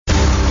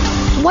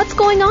What's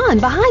going on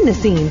behind the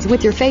scenes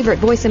with your favorite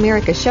Voice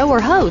America show or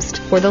host?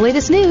 For the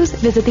latest news,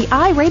 visit the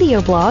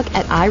iRadio blog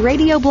at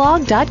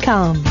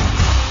iradioblog.com.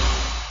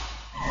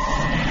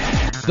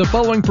 The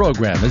following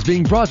program is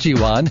being brought to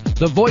you on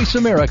the Voice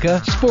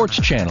America Sports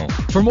Channel.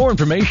 For more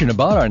information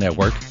about our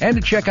network and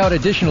to check out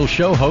additional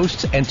show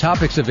hosts and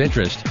topics of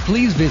interest,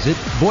 please visit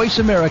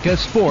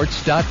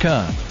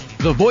voiceamericasports.com.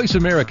 The Voice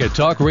America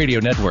Talk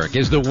Radio Network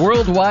is the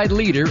worldwide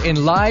leader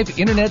in live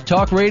Internet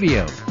talk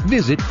radio.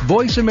 Visit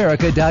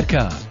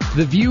voiceamerica.com.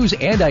 The views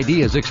and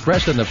ideas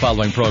expressed on the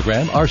following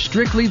program are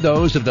strictly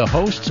those of the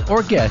hosts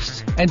or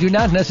guests and do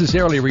not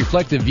necessarily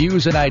reflect the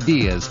views and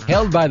ideas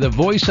held by the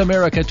Voice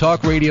America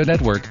Talk Radio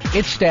Network,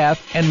 its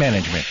staff, and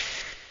management.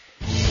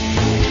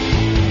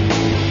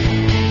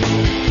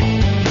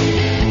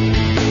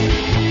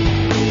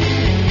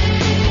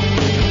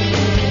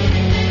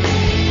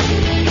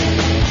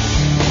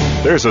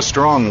 There's a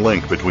strong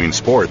link between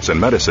sports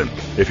and medicine.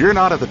 If you're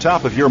not at the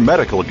top of your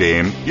medical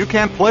game, you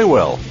can't play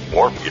well,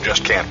 or you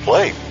just can't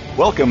play.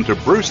 Welcome to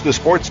Bruce the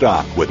Sports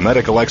Doc with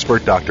medical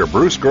expert Dr.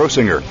 Bruce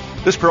Grossinger.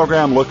 This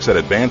program looks at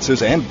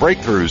advances and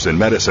breakthroughs in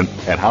medicine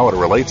and how it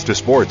relates to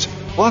sports.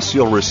 Plus,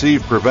 you'll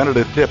receive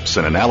preventative tips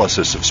and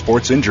analysis of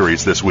sports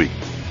injuries this week.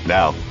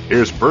 Now,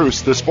 here's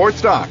Bruce the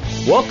Sports Doc.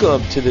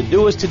 Welcome to the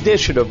newest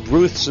edition of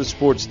Bruce the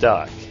Sports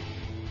Doc.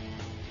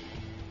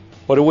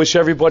 Want to wish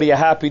everybody a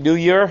happy new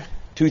year.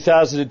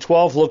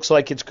 2012 looks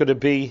like it's going to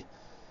be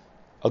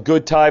a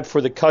good time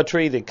for the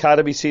country. The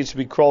economy seems to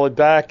be crawling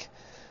back.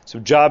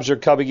 Some jobs are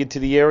coming into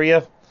the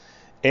area.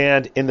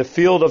 And in the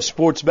field of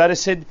sports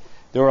medicine,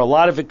 there are a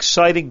lot of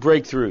exciting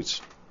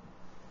breakthroughs.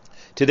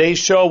 Today's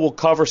show will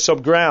cover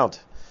some ground.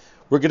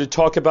 We're going to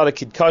talk about a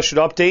concussion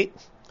update.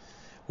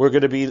 We're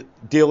going to be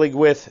dealing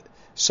with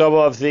some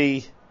of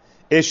the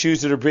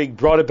issues that are being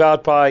brought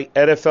about by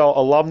NFL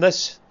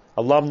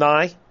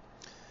alumni,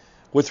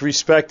 with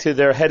respect to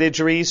their head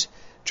injuries,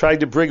 trying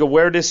to bring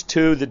awareness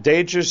to the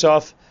dangers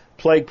of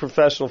playing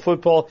professional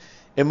football,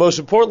 and most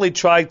importantly,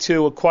 trying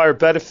to acquire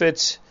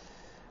benefits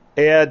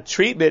and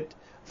treatment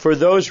for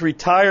those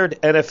retired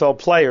NFL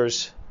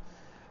players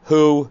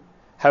who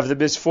have the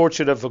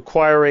misfortune of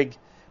acquiring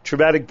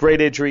traumatic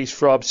brain injuries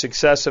from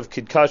successive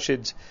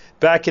concussions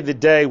back in the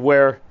day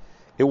where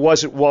it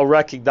wasn't well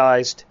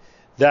recognized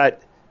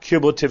that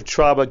cumulative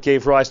trauma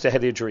gave rise to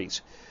head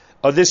injuries.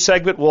 This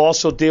segment will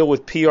also deal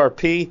with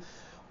PRP,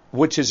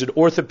 which is an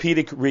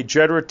orthopedic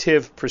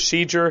regenerative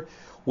procedure,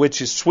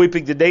 which is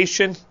sweeping the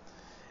nation.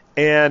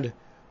 And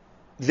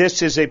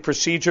this is a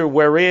procedure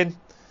wherein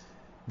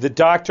the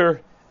doctor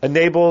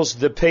enables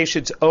the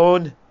patient's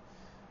own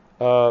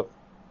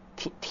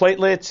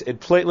platelets and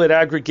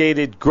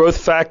platelet-aggregated growth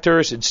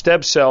factors and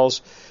stem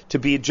cells to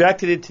be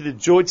injected into the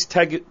joints,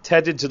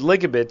 tendons, and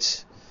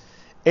ligaments.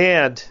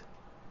 And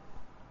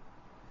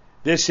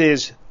this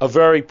is a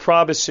very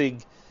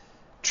promising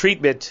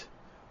treatment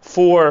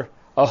for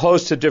a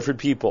host of different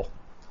people.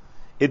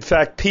 In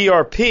fact,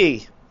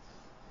 PRP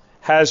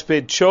has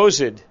been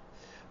chosen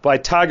by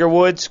Tiger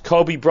Woods,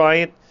 Kobe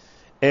Bryant,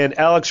 and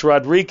Alex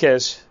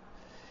Rodriguez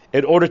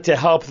in order to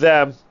help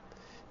them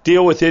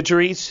deal with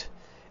injuries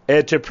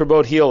and to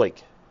promote healing.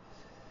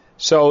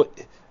 So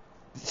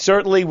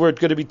certainly we're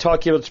going to be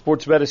talking about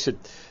sports medicine.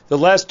 The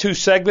last two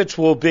segments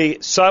will be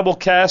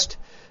simulcast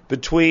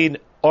between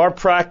our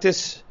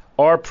practice,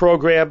 our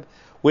program,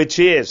 which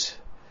is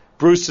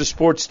Bruce the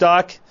Sports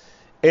Doc,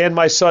 and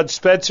my son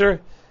Spencer,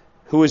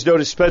 who is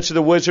known as Spencer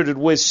the Wizard in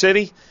Wiz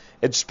City.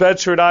 And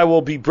Spencer and I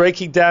will be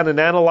breaking down and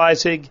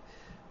analyzing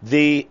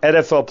the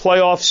NFL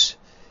playoffs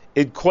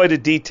in quite a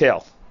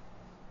detail.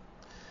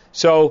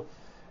 So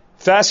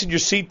fasten your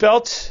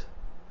seatbelts.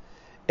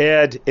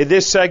 And in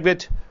this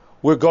segment,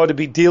 we're going to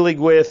be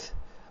dealing with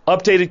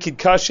updated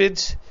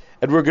concussions,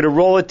 and we're going to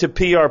roll it to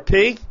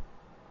PRP.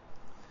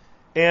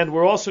 And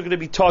we're also going to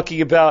be talking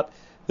about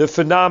the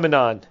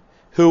phenomenon,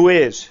 who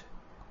is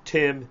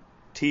Tim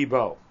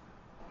Tebow.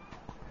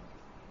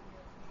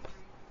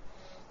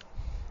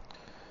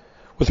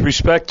 With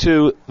respect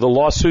to the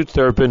lawsuits,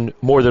 there have been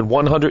more than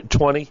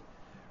 120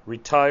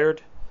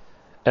 retired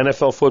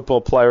NFL football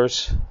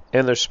players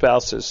and their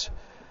spouses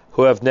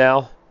who have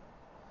now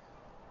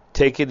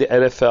taken the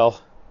NFL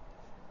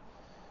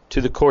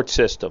to the court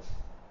system.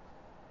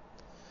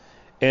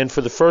 And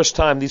for the first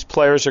time, these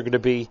players are going to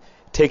be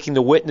taking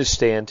the witness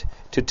stand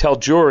to tell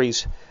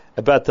juries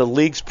about the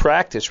league's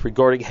practice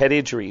regarding head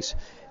injuries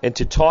and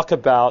to talk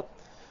about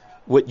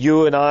what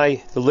you and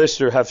I, the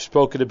listener, have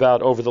spoken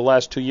about over the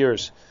last 2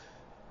 years.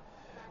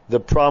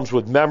 The problems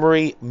with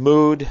memory,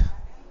 mood,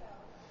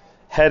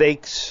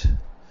 headaches,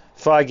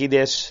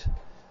 fogginess,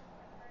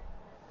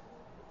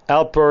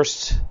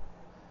 outbursts,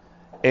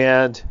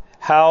 and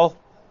how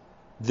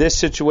this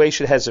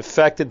situation has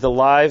affected the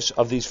lives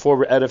of these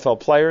former NFL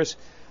players,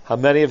 how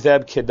many of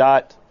them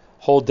cannot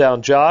hold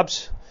down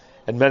jobs,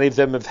 and many of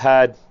them have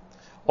had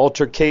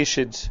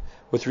altercations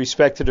with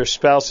respect to their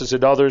spouses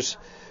and others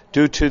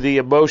due to the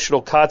emotional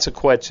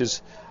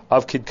consequences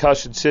of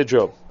concussion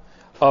syndrome.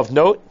 Of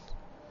note,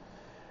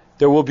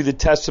 there will be the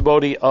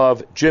testimony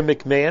of Jim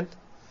McMahon,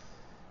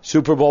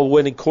 Super Bowl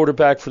winning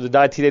quarterback for the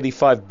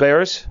 1985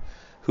 Bears,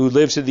 who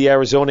lives in the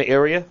Arizona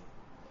area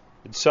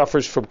and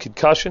suffers from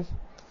concussion,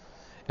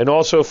 and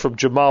also from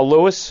Jamal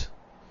Lewis,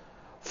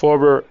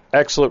 former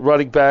excellent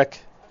running back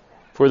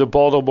for the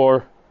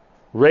Baltimore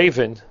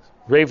Ravens.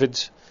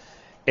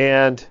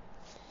 And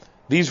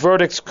these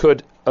verdicts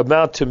could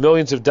amount to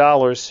millions of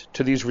dollars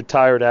to these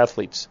retired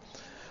athletes.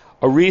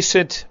 A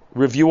recent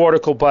review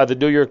article by the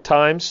New York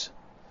Times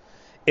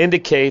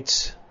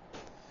indicates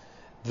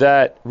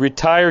that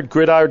retired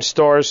gridiron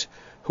stars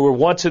who were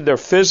once in their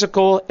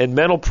physical and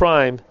mental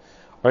prime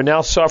are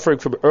now suffering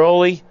from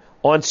early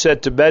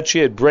onset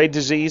dementia and brain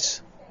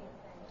disease,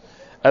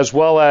 as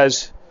well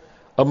as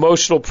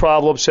emotional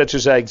problems such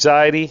as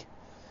anxiety,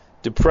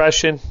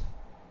 depression,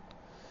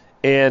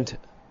 and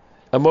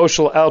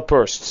emotional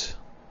outbursts.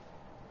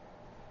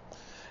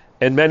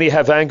 And many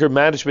have anger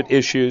management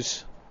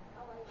issues,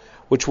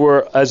 which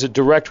were as a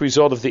direct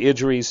result of the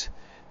injuries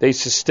they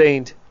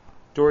sustained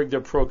during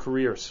their pro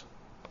careers.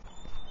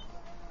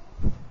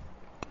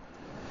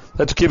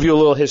 Let's give you a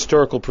little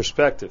historical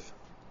perspective.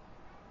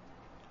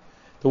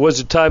 There was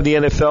a time in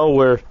the NFL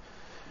where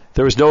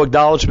there was no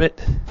acknowledgement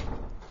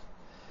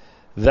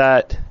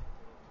that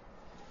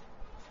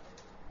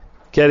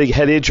getting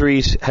head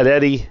injuries had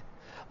any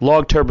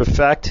long-term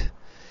effect,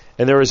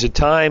 and there was a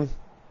time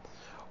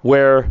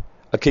where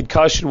a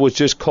concussion was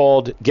just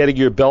called getting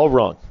your bell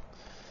rung.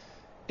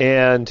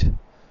 And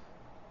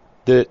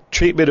the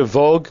treatment of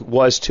vogue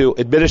was to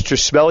administer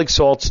smelling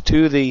salts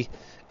to the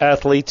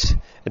athletes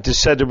and to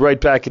send them right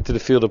back into the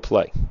field of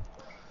play.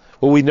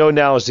 What we know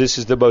now is this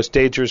is the most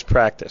dangerous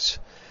practice.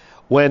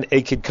 When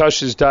a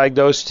concussion is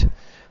diagnosed,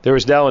 there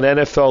is now an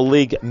NFL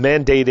league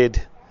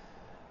mandated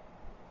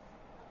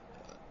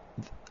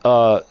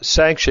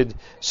sanction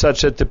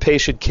such that the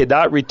patient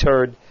cannot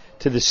return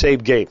to the same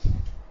game.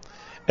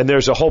 And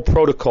there's a whole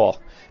protocol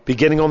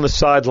beginning on the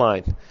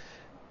sideline,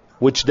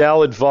 which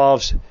now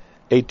involves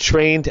a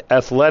trained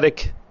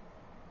athletic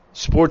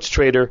sports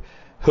trainer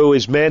who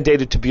is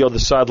mandated to be on the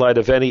sideline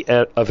of every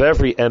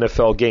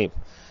NFL game.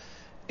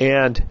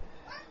 And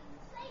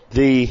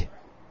the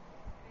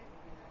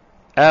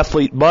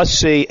athlete must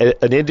see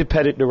an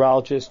independent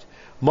neurologist,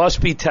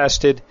 must be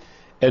tested,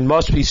 and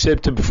must be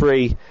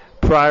symptom-free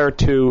prior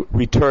to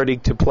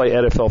returning to play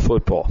NFL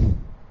football.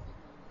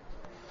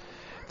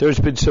 There's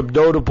been some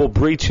notable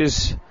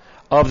breaches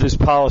of this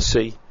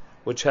policy,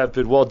 which have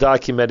been well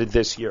documented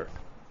this year.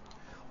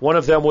 One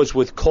of them was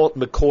with Colt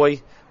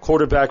McCoy,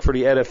 quarterback for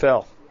the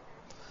NFL.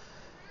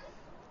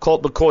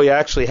 Colt McCoy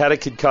actually had a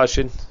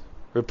concussion,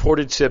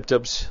 reported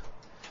symptoms,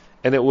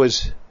 and it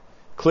was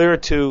clear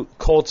to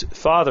Colt's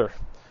father,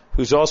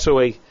 who's also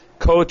a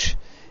coach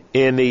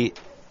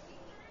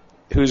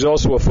who's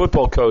also a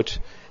football coach,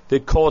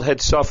 that Colt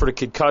had suffered a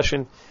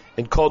concussion,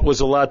 and Colt was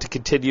allowed to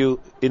continue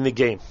in the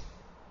game.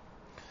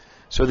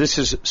 So this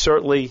is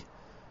certainly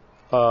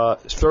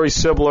very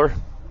similar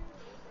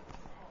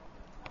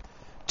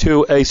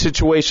to a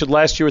situation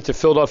last year with the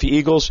Philadelphia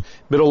Eagles.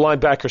 Middle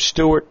linebacker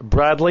Stuart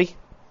Bradley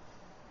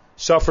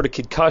suffered a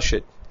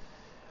concussion,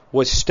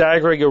 was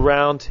staggering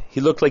around.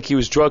 He looked like he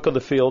was drunk on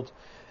the field.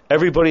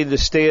 Everybody in the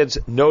stands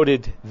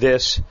noted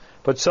this,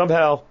 but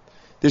somehow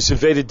this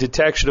evaded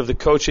detection of the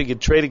coaching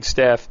and training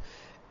staff,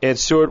 and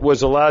Stewart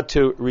was allowed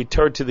to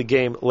return to the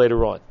game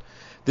later on.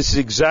 This is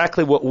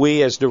exactly what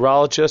we as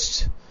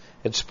neurologists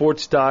and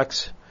sports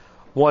docs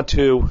want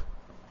to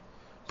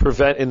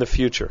prevent in the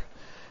future.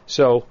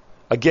 So,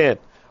 again,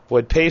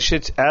 when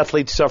patients,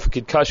 athletes suffer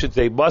concussions,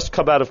 they must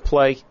come out of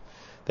play.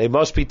 They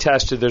must be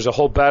tested. There's a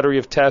whole battery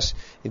of tests,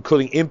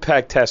 including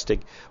impact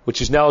testing,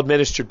 which is now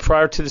administered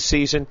prior to the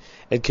season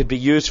and can be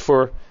used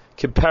for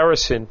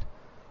comparison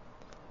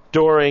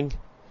during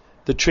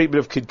the treatment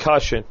of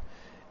concussion.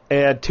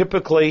 And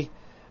typically,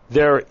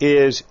 there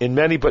is, in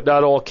many but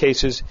not all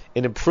cases,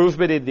 an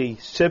improvement in the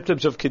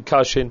symptoms of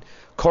concussion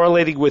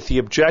correlating with the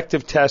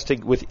objective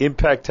testing, with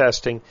impact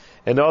testing,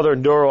 and other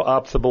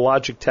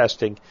neuro-ophthalmologic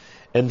testing.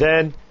 And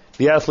then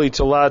the athlete's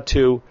allowed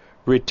to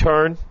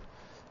return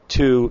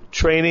to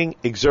training,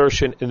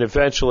 exertion, and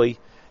eventually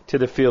to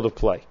the field of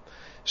play.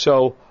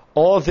 So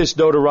all of this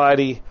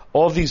notoriety,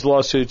 all of these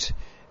lawsuits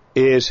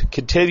is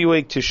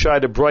continuing to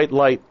shine a bright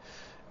light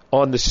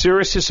on the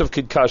seriousness of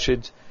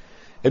concussions,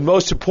 and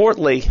most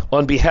importantly,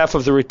 on behalf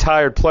of the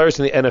retired players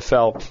in the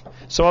NFL,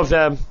 some of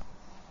them.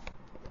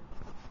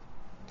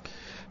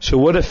 So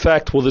what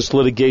effect will this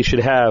litigation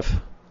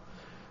have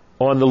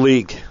on the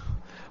league?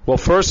 Well,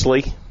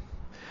 firstly,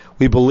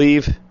 we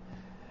believe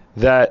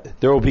that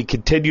there will be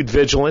continued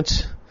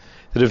vigilance,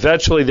 that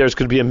eventually there's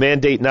going to be a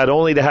mandate not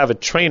only to have a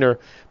trainer,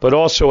 but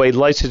also a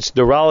licensed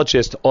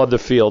neurologist on the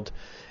field.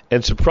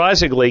 And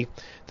surprisingly,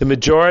 the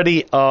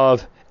majority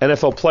of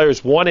NFL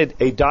players wanted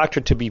a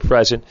doctor to be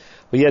present,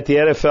 but yet the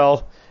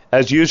NFL,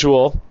 as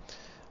usual,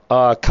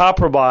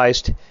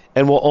 compromised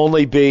and will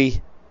only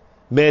be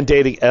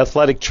mandating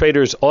athletic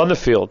trainers on the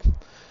field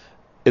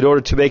in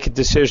order to make a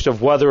decision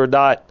of whether or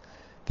not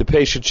the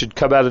patient should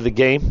come out of the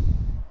game.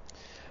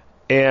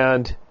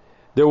 And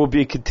there will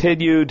be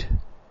continued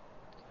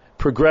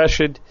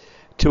progression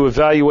to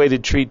evaluate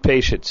and treat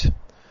patients.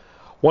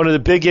 One of the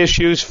big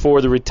issues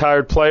for the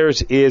retired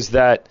players is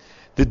that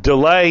the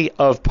delay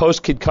of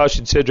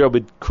post-concussion syndrome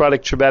and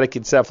chronic traumatic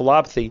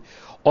encephalopathy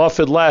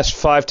often lasts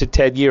 5 to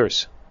 10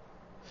 years.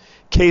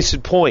 Case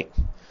in point,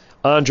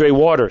 Andre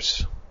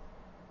Waters,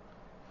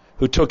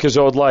 who took his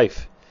own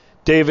life.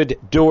 David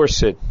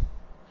Duerson,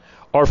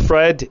 our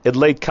friend and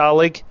late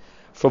colleague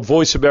from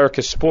Voice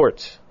America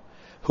Sports,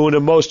 who in a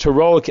most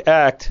heroic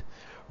act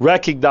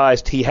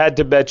recognized he had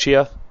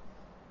dementia,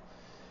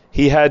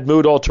 he had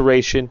mood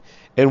alteration,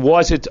 and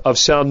wasn't of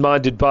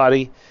sound-minded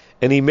body,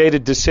 and he made a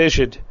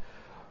decision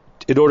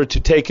in order to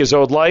take his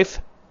own life,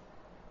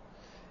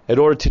 in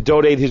order to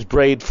donate his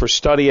brain for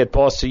study at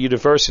Boston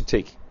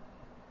University.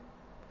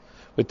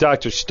 With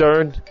Dr.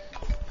 Stern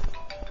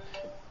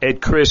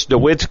and Chris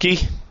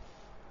Nowinski.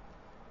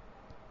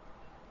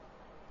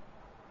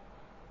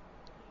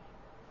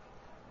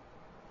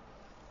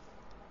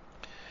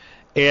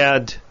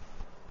 And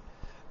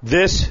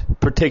this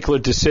particular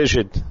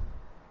decision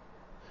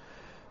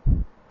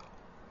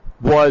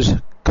was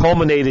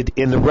culminated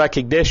in the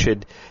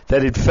recognition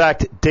that, in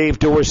fact, Dave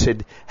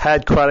Dorson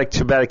had chronic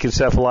traumatic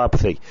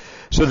encephalopathy.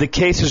 So the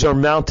cases are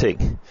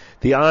mounting.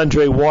 The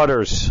Andre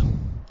Waters,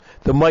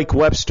 the Mike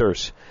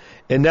Websters,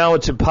 and now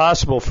it's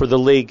impossible for the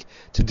league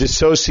to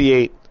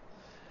dissociate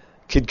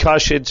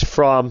concussions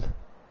from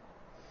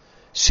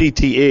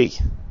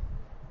CTE.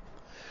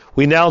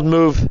 We now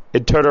move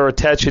and turn our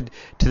attention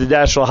to the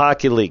National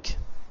Hockey League.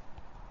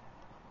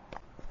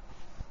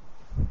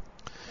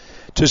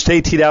 Just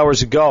 18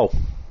 hours ago,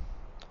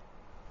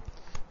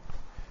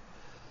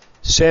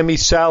 Sammy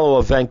Salo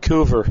of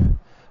Vancouver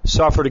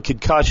suffered a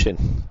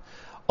concussion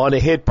on a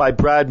hit by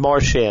Brad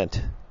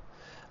Marchand.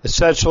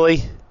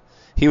 Essentially,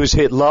 he was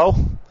hit low.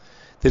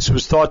 This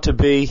was thought to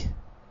be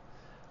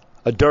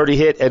a dirty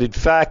hit, and in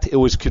fact, it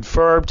was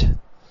confirmed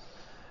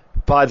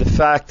by the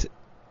fact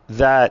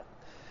that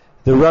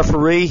the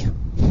referee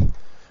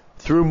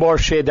threw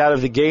Marchand out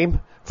of the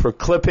game for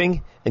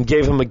clipping and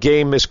gave him a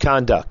game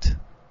misconduct.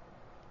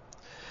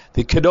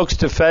 The Canucks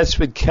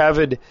defenseman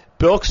Kevin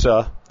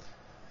Bilksa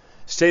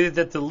stated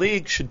that the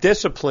league should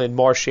discipline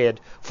Marchand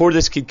for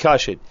this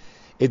concussion.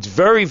 It's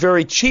very,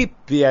 very cheap,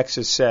 BX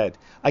has said.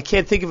 I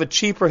can't think of a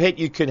cheaper hit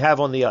you could have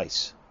on the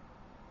ice.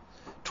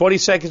 20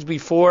 seconds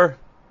before,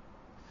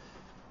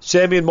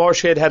 Sammy and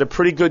Marchand had a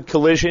pretty good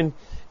collision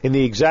in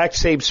the exact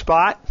same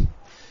spot,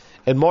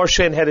 and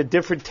Marchand had a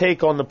different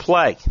take on the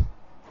play.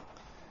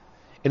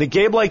 In a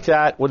game like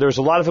that, where there's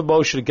a lot of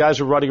emotion and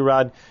guys are running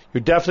around,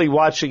 you're definitely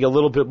watching a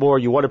little bit more.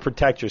 You want to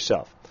protect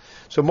yourself.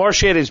 So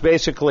Marchand is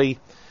basically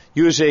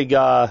using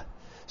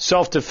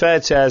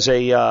self-defense as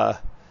a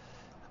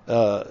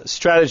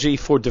strategy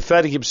for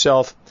defending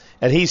himself.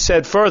 And he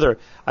said further,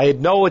 I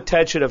had no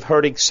intention of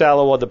hurting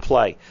Salo on the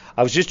play.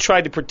 I was just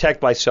trying to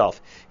protect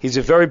myself. He's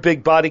a very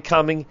big body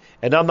coming,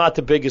 and I'm not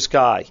the biggest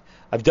guy.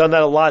 I've done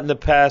that a lot in the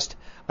past.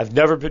 I've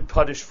never been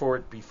punished for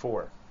it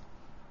before.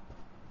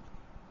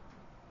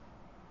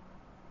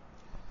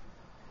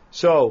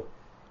 So,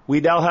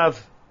 we now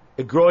have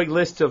a growing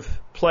list of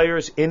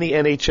players in the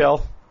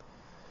NHL,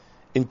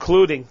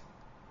 including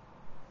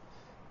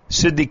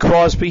Sidney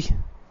Crosby,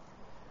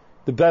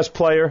 the best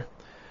player,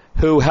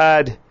 who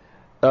had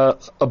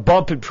a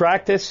bump in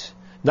practice,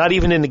 not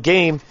even in the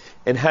game,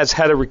 and has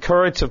had a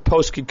recurrence of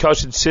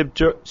post-concussion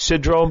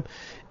syndrome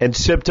and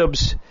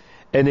symptoms,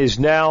 and is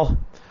now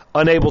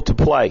unable to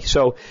play.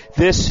 So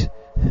this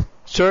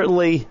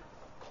certainly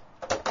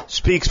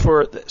speaks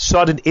for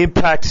sudden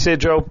impact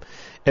syndrome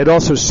and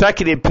also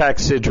second impact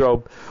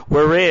syndrome,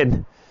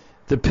 wherein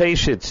the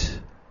patients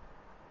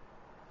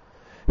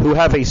who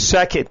have a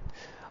second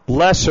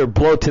lesser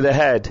blow to the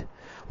head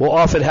will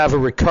often have a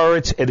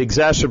recurrence and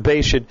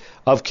exacerbation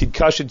of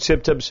concussion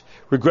symptoms.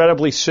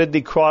 Regrettably,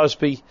 Sidney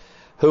Crosby,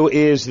 who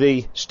is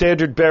the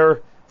standard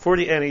bearer for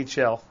the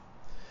NHL,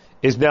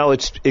 is now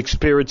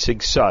experiencing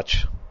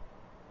such.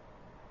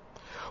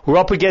 We're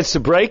up against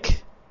the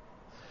break.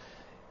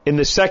 In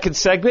the second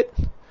segment,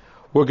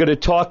 we're going to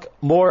talk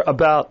more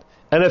about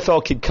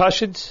NFL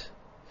concussions,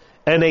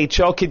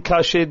 NHL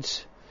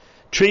concussions,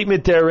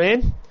 treatment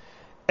therein,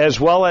 as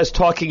well as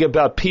talking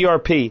about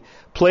PRP,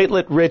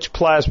 platelet-rich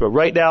plasma.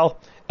 Right now,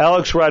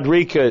 Alice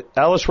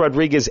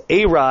Rodriguez,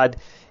 A-Rod,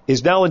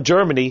 is now in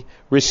Germany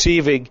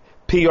receiving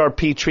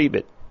PRP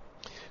treatment.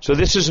 So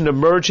this is an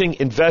emerging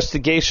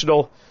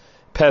investigational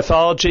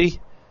pathology,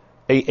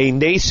 a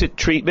nascent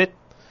treatment,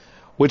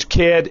 which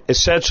can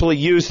essentially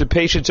use the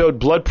patient's own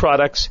blood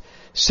products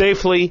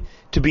safely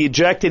to be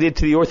injected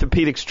into the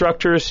orthopedic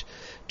structures,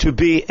 to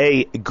be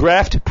a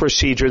graft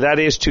procedure, that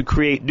is, to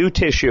create new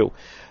tissue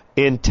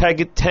in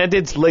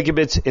tendons,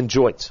 ligaments, and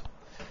joints.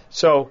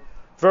 So,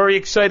 very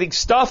exciting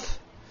stuff.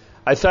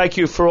 I thank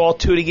you for all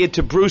tuning in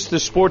to Bruce the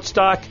Sports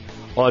Doc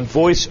on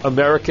Voice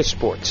America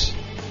Sports.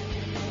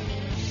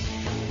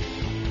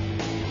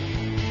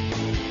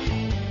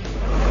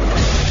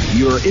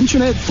 Your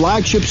internet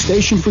flagship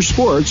station for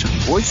sports,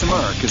 Voice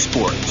America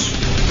Sports.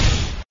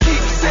 Keep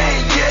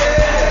saying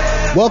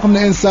yeah. Welcome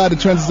to Inside the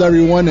Trenches,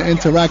 everyone, the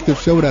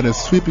interactive show that is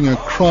sweeping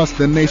across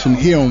the nation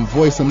here on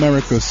Voice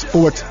America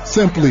Sports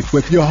Simply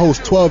with your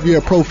host,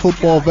 12-year pro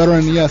football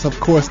veteran, yes, of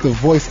course, the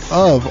voice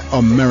of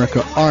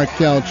America, R.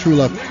 Cal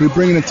Trulove. We're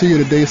bringing it to you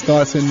today,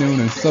 starts at noon,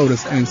 and so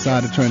does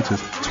Inside the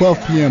Trenches.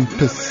 12 p.m.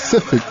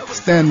 Pacific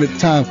Standard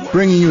Time,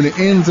 bringing you the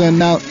ins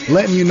and outs,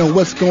 letting you know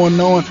what's going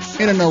on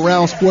in and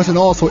around sports and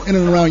also in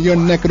and around your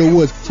neck of the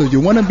woods. So if you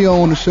want to be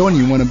on the show and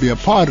you want to be a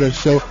part of the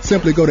show,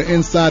 simply go to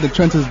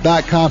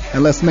InsideTheTrenches.com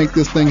and let's make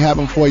this thing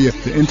happen for you.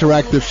 The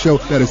interactive show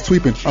that is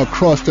sweeping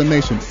across the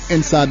nation.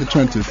 Inside the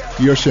Trenches,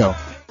 your show.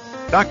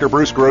 Dr.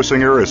 Bruce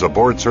Grossinger is a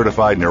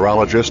board-certified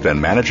neurologist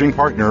and managing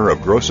partner of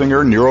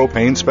Grossinger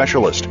Neuropain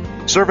Specialist,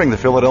 serving the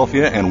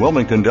Philadelphia and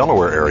Wilmington,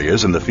 Delaware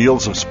areas in the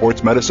fields of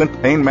sports medicine,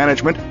 pain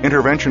management,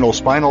 interventional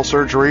spinal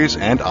surgeries,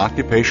 and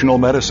occupational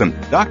medicine.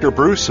 Dr.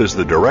 Bruce is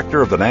the director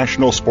of the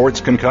National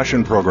Sports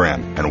Concussion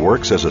Program and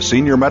works as a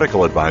senior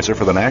medical advisor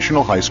for the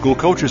National High School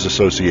Coaches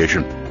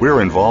Association.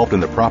 We're involved in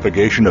the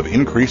propagation of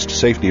increased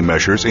safety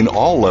measures in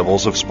all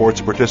levels of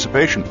sports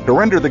participation to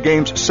render the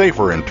games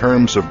safer in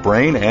terms of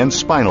brain and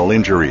spinal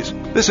injuries.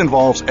 This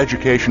involves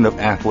education of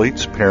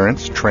athletes,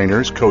 parents,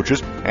 trainers,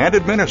 coaches, and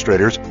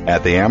administrators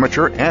at the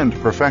amateur and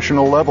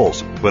professional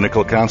levels.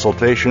 Clinical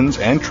consultations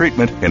and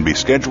treatment can be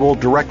scheduled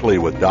directly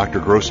with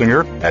Dr.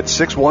 Grossinger at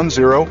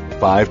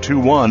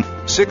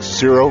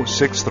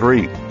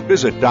 610-521-6063.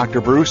 Visit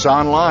Dr. Bruce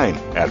online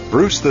at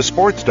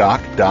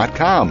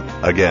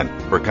Brucethesportsdoc.com. Again,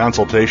 for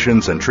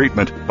consultations and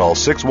treatment, call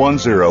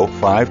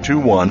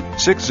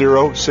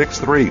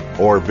 610-521-6063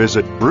 or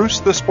visit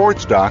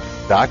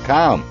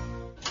Brucethesportsdoc.com.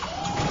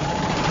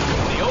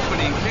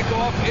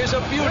 Is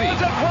a beauty.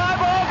 There's a fly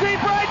ball deep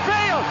right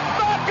field.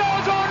 Back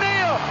goes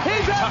O'Neal.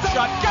 He's at the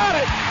shot. Got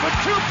it with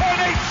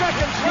 2.8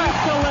 seconds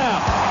left. To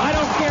left. I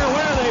don't care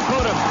where they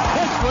put him.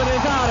 This one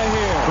is out of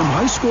here. From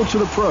high school to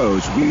the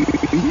pros, we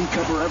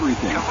cover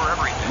everything.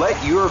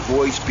 Let your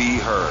voice be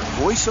heard.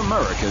 Voice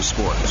America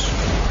Sports.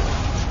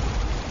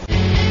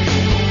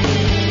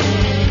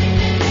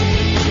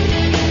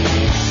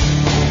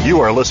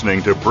 You are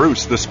listening to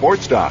Bruce the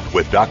Sports Doc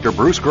with Dr.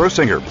 Bruce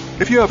Grossinger.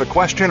 If you have a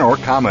question or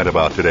comment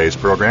about today's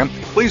program,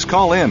 please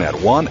call in at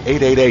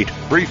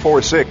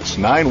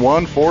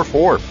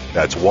 1-888-346-9144.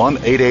 That's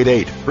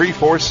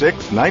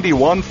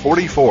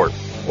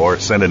 1-888-346-9144. Or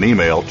send an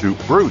email to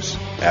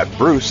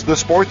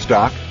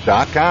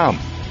bruce@brucethesportsdoc.com.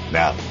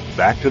 Now,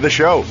 back to the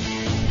show.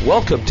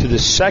 Welcome to the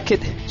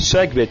second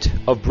segment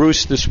of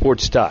Bruce the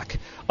Sports Doc.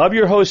 I'm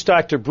your host,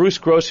 Dr. Bruce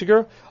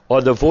Grossinger,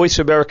 on the Voice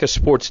America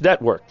Sports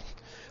Network.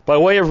 By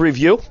way of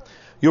review,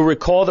 you'll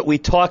recall that we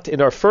talked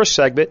in our first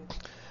segment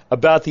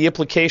about the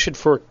implication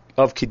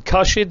of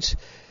concussions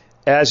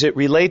as it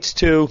relates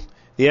to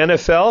the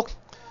NFL,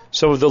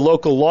 some of the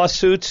local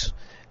lawsuits,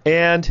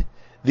 and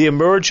the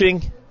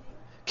emerging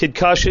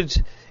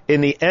concussions in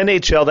the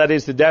NHL, that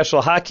is the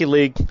National Hockey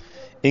League,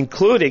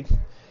 including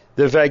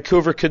the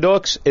Vancouver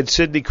Canucks and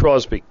Sidney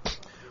Crosby.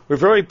 We're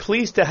very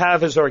pleased to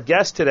have as our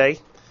guest today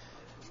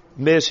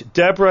Ms.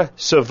 Deborah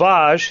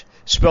Savage,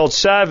 spelled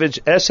Savage,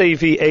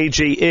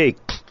 S-A-V-A-G-E.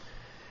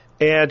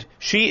 And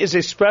she is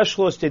a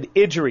specialist in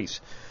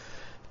injuries.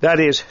 That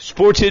is,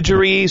 sports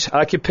injuries,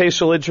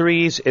 occupational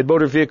injuries, and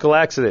motor vehicle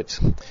accidents.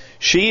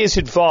 She is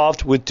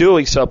involved with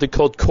doing something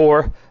called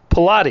Core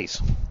Pilates.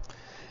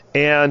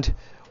 And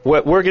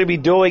what we're going to be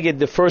doing in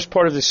the first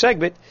part of the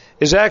segment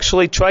is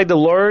actually trying to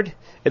learn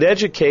and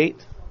educate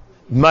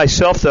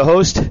myself, the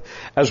host,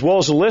 as well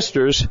as the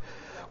listeners,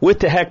 what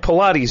the heck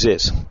Pilates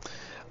is.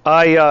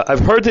 I've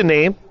heard the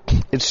name.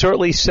 It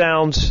certainly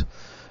sounds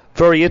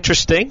very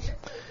interesting.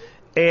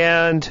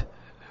 And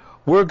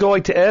we're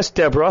going to ask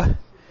Deborah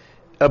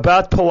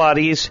about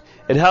Pilates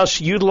and how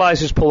she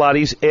utilizes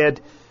Pilates. And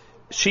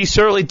she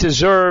certainly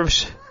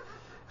deserves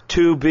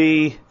to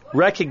be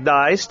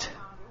recognized.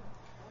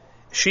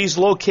 She's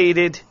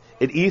located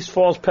in East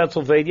Falls,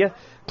 Pennsylvania.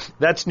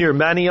 That's near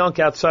Manayunk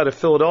outside of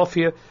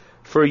Philadelphia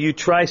for you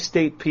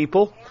tri-state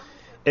people.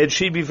 And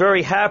she'd be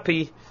very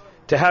happy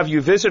to have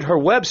you visit her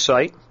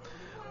website,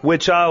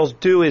 which I'll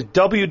do is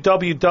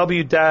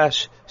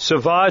www.savage,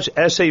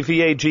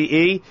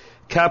 S-A-V-A-G-E,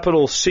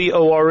 capital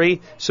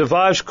C-O-R-E,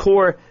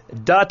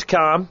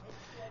 savagecore.com.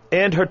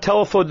 And her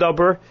telephone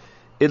number,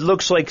 it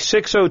looks like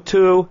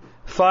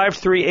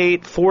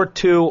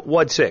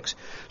 602-538-4216.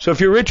 So if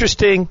you're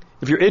interested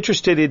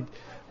in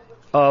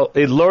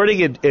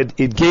learning and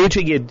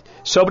engaging in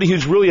somebody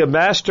who's really a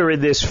master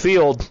in this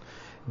field,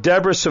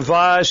 Deborah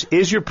Savage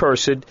is your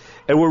person,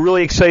 and we're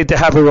really excited to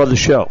have her on the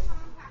show.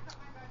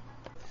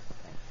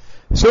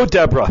 So,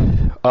 Deborah,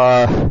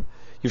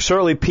 you've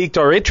certainly piqued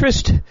our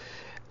interest,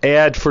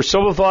 and for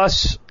some of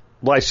us,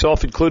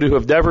 myself included, who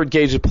have never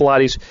engaged in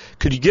Pilates,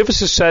 could you give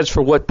us a sense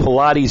for what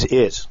Pilates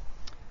is?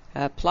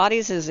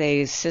 Pilates is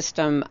a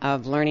system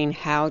of learning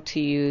how to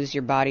use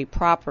your body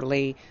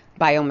properly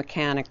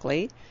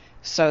biomechanically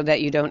so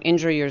that you don't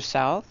injure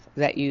yourself,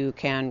 that you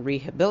can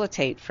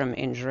rehabilitate from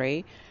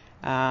injury,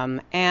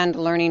 and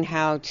learning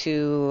how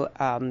to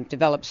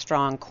develop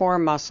strong core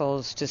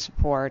muscles to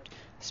support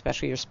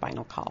especially your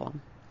spinal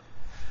column.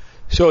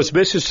 So as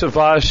Mrs.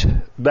 Savage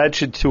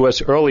mentioned to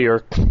us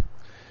earlier,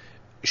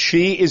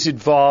 she is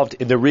involved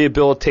in the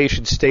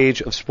rehabilitation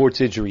stage of sports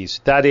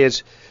injuries. That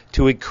is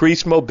to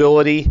increase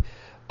mobility,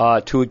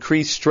 to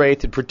increase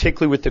strength, and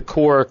particularly with the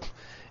core.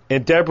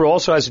 And Deborah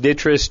also has an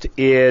interest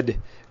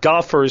in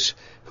golfers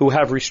who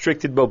have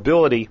restricted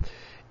mobility.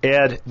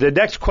 And the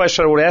next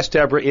question I want to ask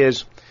Deborah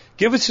is,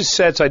 give us a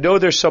sense. I know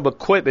there's some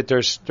equipment.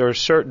 There's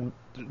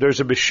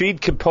a machine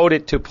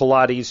component to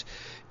Pilates.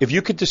 If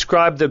you could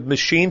describe the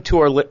machine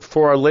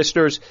for our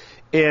listeners,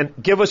 and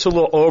give us a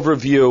little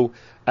overview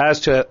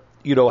as to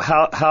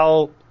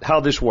how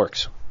this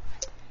works.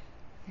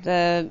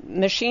 The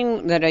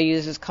machine that I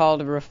use is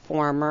called a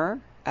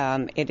reformer.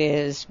 It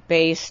is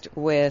based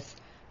with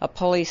a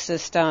pulley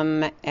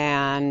system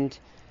and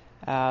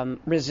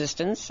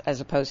resistance as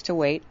opposed to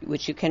weight,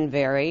 which you can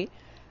vary.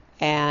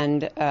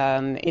 And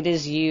it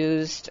is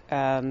used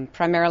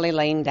primarily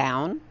laying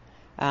down,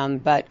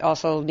 but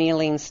also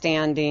kneeling,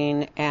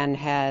 standing, and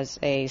has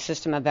a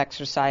system of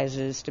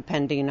exercises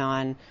depending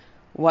on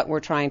what we're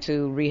trying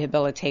to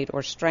rehabilitate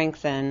or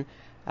strengthen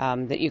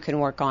that you can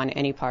work on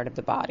any part of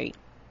the body.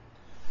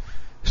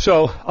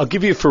 So I'll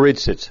give you, for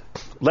instance,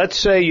 let's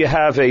say you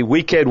have a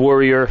weekend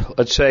warrior,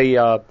 let's say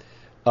a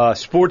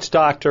sports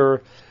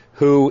doctor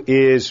who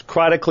is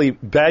chronically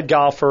bad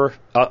golfer.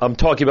 I'm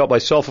talking about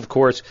myself, of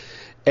course,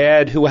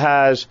 and who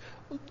has,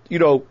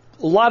 a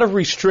lot of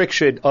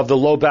restriction of the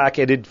low back,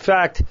 and in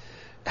fact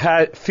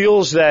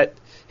feels that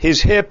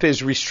his hip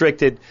is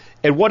restricted.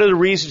 And one of the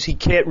reasons he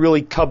can't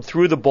really come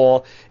through the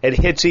ball and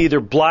hits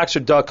either blocks or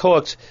duck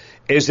hooks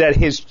is that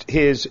his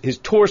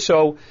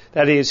torso,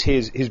 that is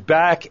his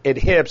back and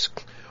hips,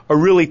 are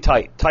really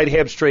tight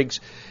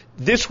hamstrings.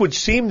 This would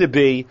seem to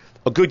be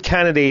a good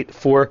candidate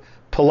for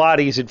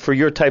Pilates and for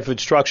your type of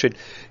instruction.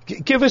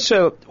 Give us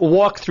a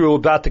walkthrough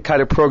about the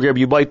kind of program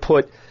you might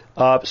put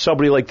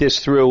somebody like this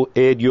through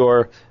in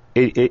your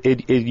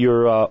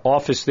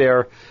office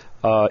there,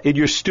 in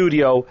your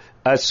studio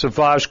at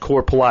Savage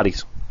Core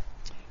Pilates.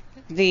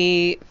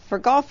 For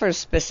golfers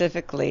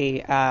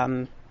specifically,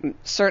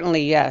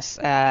 certainly yes,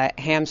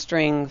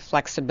 hamstring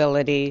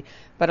flexibility,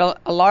 but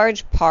a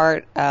large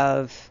part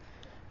of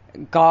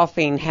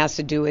golfing has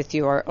to do with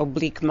your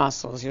oblique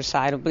muscles, your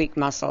side oblique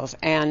muscles,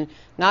 and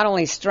not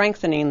only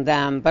strengthening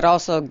them, but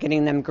also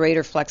getting them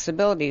greater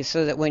flexibility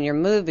so that when you're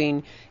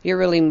moving, you're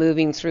really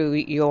moving through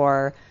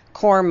your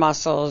core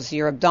muscles,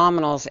 your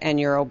abdominals, and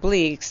your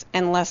obliques,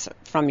 and less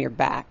from your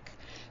back.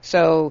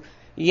 So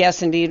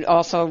yes, indeed,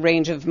 also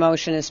range of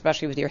motion,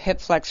 especially with your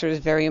hip flexors,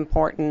 very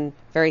important,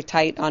 very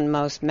tight on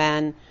most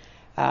men,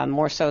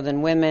 more so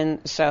than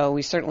women. So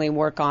we certainly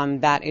work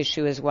on that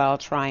issue as well,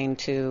 trying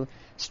to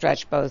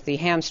stretch both the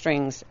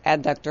hamstrings,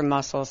 adductor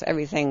muscles,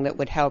 everything that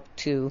would help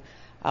to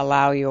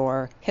allow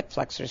your hip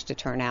flexors to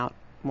turn out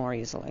more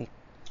easily.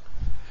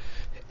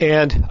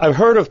 And I've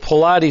heard of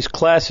Pilates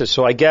classes,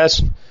 so I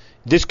guess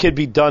this could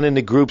be done in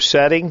the group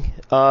setting.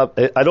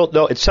 I don't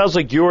know. It sounds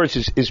like yours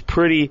is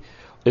pretty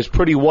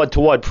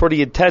one-to-one,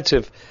 pretty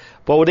intensive.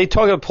 But when they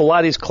talk about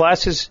Pilates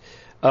classes,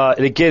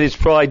 and again, it's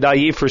probably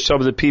naive for some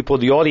of the people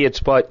in the audience,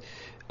 but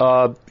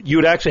you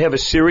would actually have a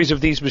series of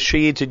these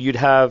machines, and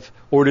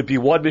or it'd be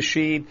one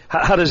machine.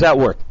 How does that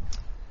work?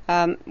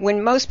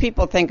 When most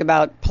people think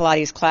about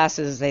Pilates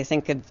classes, they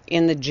think of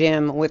in the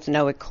gym with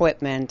no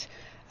equipment.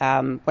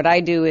 What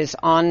I do is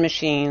on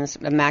machines,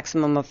 a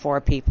maximum of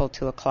 4 people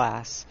to a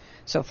class.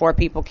 So 4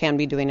 people can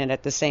be doing it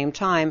at the same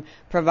time,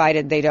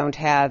 provided they don't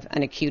have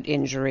an acute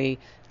injury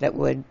that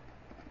would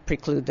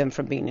preclude them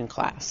from being in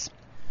class.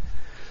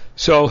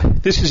 So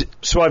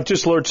I've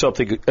just learned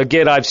something.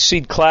 Again, I've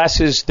seen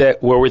classes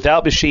that were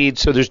without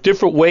machines, so there's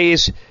different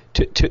ways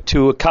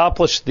to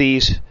accomplish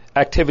these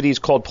activities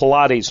called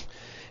Pilates.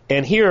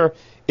 And here,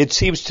 it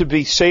seems to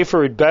be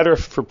safer and better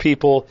for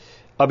people.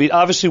 I mean,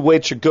 obviously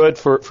weights are good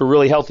for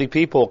really healthy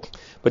people,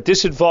 but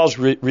this involves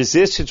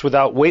resistance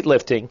without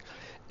weightlifting.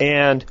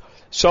 And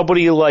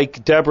somebody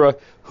like Deborah,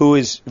 who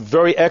is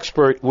very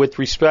expert with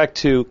respect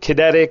to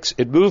kinetics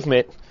and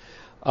movement,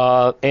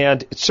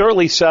 and it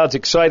certainly sounds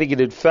exciting.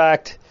 And in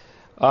fact,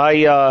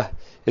 I,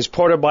 as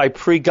part of my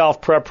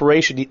pre-golf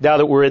preparation, now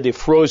that we're in the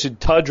frozen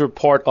tundra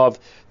part of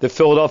the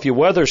Philadelphia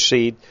weather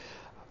scene,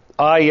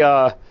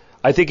 I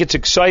think it's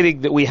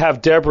exciting that we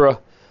have Deborah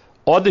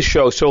on the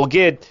show. So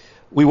again,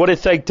 we want to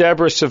thank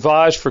Deborah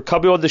Savage for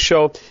coming on the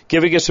show,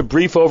 giving us a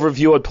brief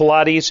overview on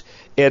Pilates.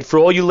 And for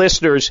all you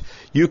listeners,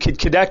 you can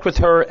connect with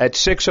her at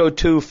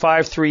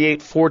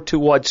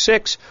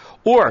 602-538-4216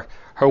 or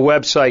her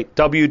website,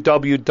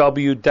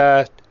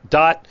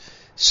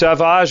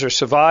 www.savage, or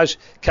Savage,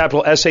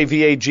 capital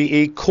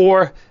S-A-V-A-G-E,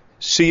 core,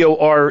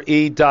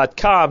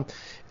 C-O-R-E.com,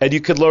 and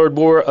you can learn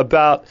more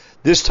about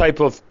this type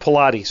of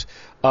Pilates.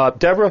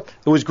 Deborah,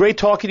 it was great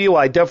talking to you.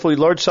 I definitely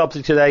learned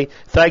something today.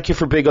 Thank you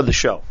for being on the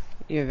show.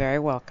 You're very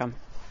welcome.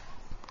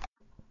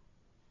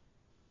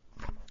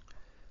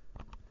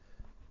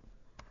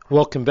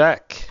 Welcome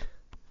back.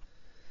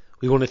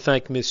 We want to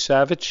thank Ms.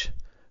 Savage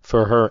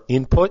for her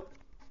input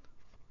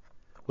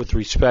with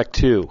respect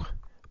to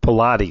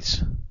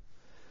Pilates.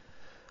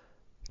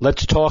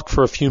 Let's talk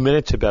for a few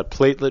minutes about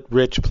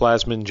platelet-rich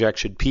plasma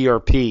injection,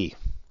 PRP.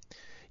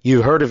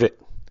 You've heard of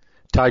it.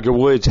 Tiger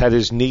Woods had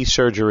his knee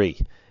surgery,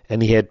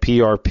 and he had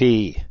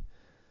PRP.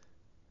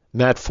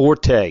 Matt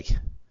Forte,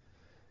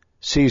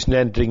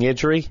 season-ending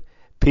injury,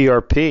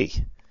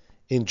 PRP,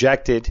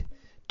 injected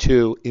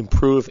to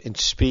improve and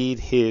speed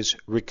his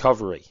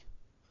recovery.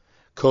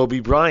 Kobe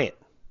Bryant,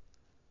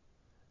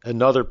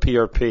 another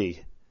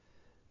PRP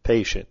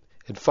patient.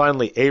 And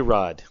finally,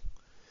 A-Rod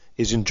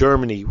is in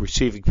Germany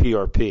receiving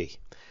PRP.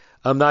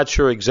 I'm not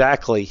sure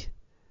exactly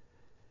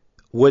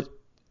what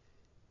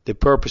the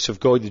purpose of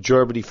going to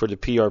Germany for the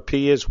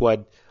PRP is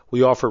when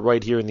we offer it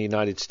right here in the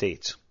United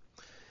States.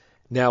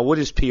 Now, what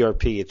is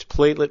PRP? It's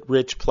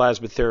platelet-rich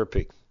plasma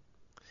therapy.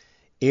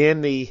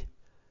 In the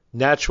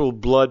natural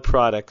blood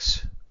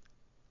products,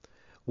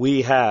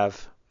 we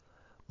have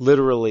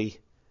literally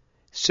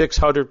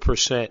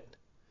 600%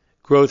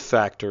 growth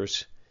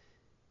factors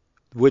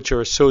which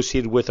are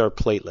associated with our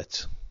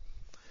platelets.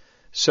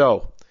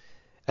 So,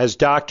 as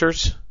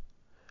doctors,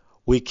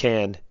 we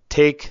can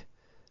take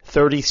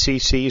 30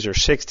 cc's or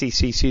 60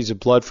 cc's of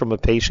blood from a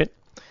patient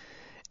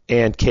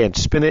and can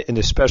spin it in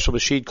a special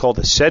machine called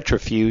a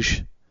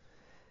centrifuge,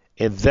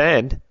 and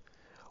then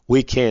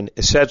we can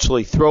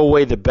essentially throw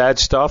away the bad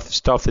stuff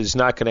that is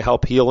not going to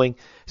help healing,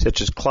 such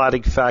as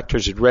clotting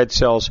factors and red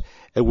cells,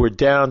 and we're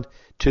down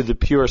to the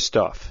pure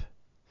stuff.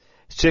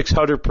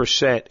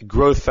 600%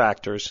 growth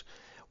factors,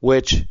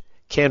 which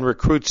can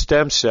recruit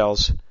stem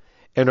cells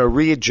and are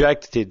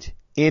re-injected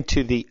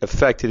into the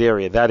affected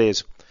area. That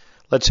is,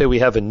 let's say we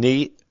have a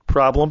knee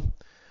problem.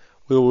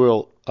 We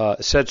will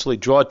essentially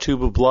draw a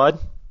tube of blood,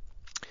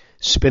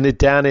 spin it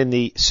down in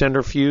the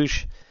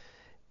centrifuge,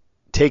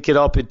 take it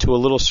up into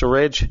a little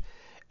syringe,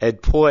 and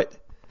put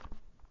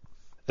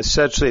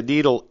essentially a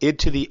needle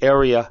into the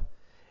area,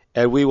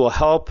 and we will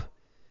help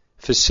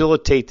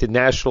facilitate the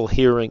national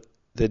healing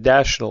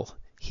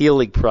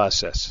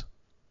process.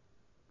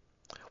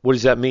 What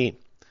does that mean?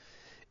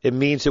 It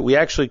means that we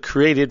actually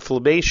create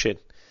inflammation,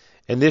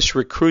 and this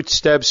recruits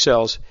stem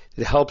cells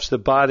that helps the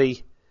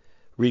body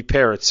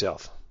repair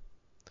itself.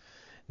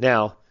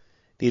 Now,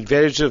 the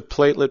advantage of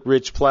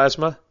platelet-rich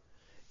plasma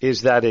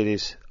is that it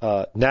is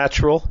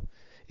natural.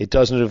 It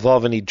doesn't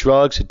involve any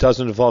drugs. It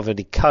doesn't involve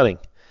any cutting.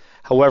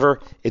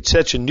 However, it's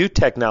such a new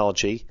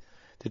technology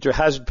that there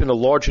hasn't been a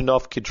large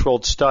enough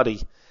controlled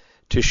study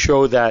to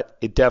show that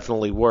it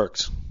definitely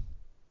works,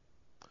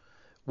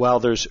 while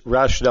there's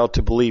rationale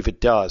to believe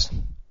it does.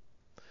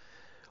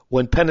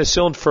 When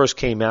penicillin first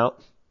came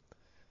out,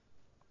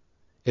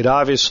 it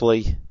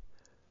obviously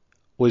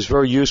was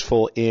very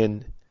useful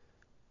in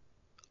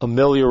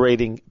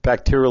ameliorating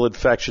bacterial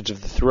infections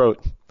of the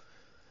throat,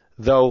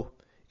 though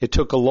it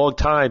took a long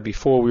time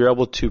before we were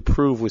able to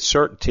prove with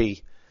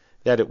certainty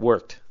that it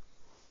worked.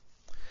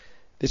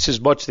 This is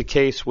much the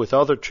case with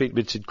other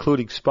treatments,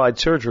 including spine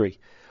surgery,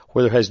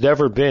 where there has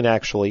never been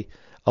actually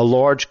a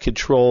large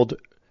controlled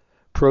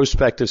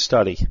prospective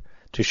study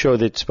to show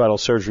that spinal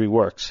surgery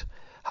works.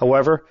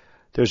 However,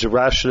 there's a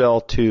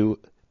rationale to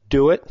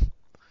do it.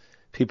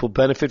 People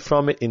benefit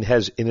from it, and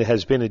it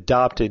has been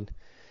adopted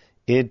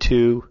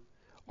into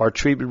our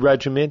treatment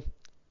regimen.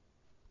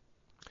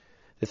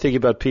 The thing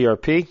about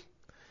PRP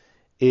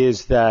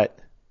is that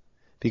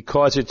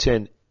because it's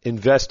an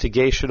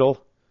investigational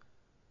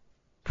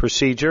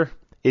procedure,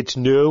 it's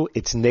new,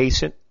 it's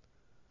nascent,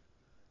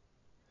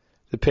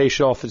 the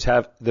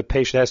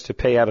patient has to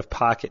pay out of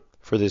pocket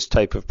for this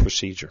type of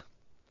procedure.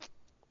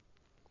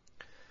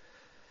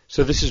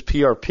 So this is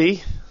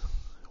PRP.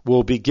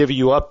 We'll be giving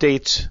you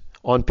updates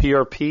on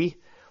PRP.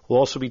 We'll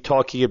also be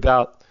talking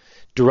about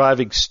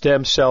deriving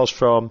stem cells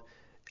from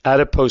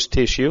adipose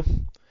tissue,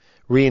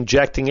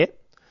 re-injecting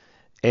it,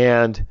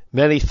 and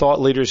many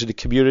thought leaders in the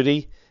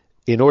community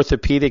in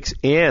orthopedics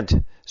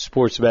and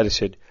sports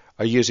medicine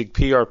are using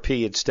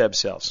PRP and stem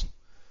cells.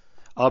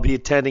 I'll be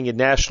attending a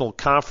national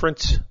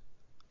conference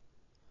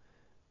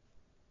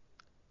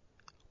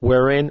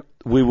wherein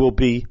we will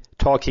be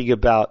talking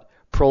about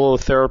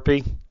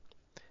prolotherapy,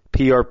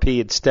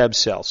 PRP, and stem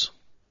cells.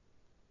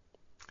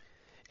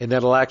 And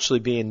that'll actually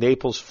be in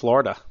Naples,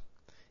 Florida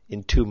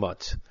in 2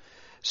 months.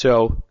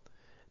 So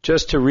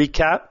just to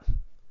recap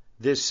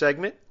this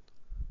segment,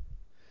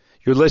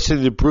 you're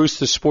listening to Bruce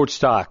the Sports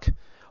Doc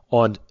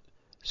on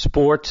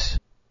sports.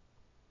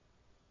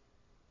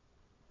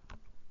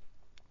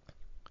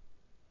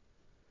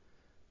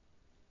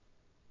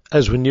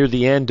 As we near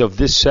the end of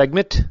this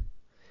segment,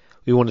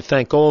 we want to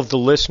thank all of the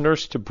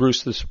listeners to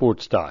Bruce the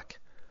Sports Doc.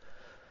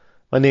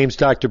 My name's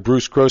Dr.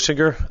 Bruce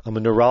Grossinger. I'm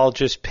a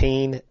neurologist,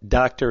 pain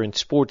doctor, and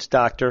sports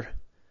doctor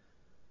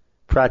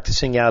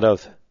practicing out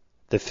of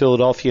the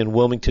Philadelphia and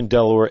Wilmington,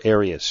 Delaware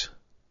areas.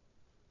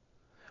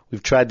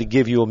 We've tried to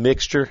give you a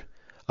mixture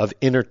of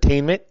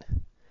entertainment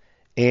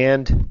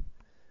and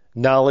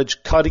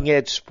knowledge,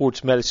 cutting-edge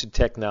sports medicine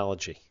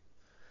technology.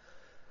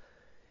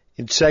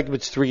 In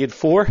segments 3 and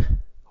 4,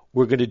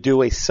 we're going to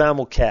do a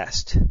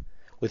simulcast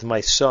with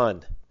my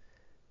son,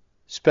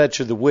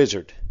 Spencer the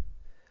Wizard.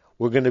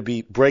 We're going to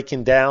be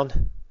breaking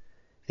down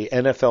the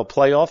NFL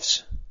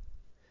playoffs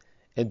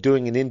and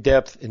doing an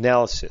in-depth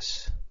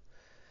analysis.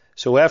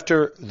 So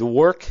after the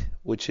work,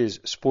 which is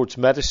sports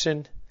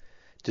medicine,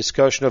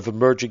 discussion of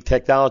emerging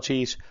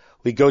technologies,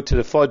 we go to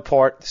the fun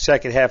part, the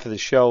second half of the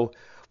show,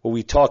 where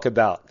we talk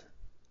about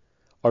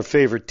our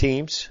favorite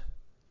teams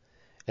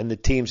and the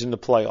teams in the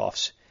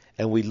playoffs.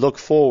 And we look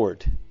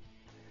forward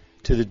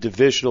to the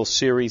divisional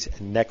series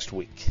next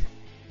week.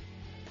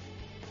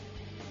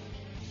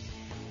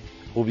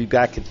 We'll be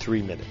back in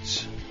 3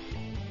 minutes.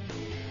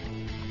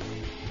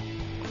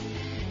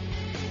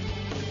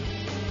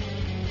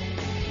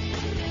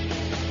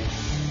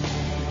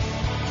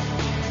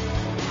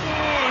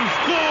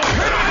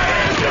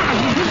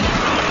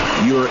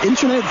 Your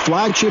internet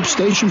flagship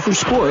station for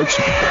sports.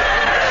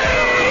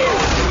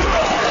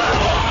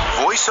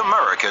 Voice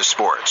America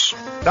Sports.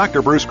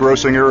 Dr. Bruce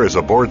Grossinger is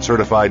a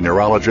board-certified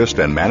neurologist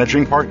and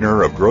managing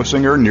partner of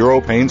Grossinger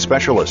Neuropain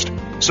Specialist,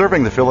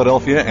 serving the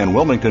Philadelphia and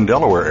Wilmington,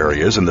 Delaware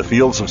areas in the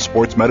fields of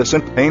sports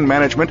medicine, pain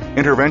management,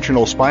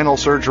 interventional spinal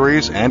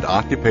surgeries, and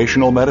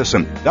occupational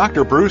medicine.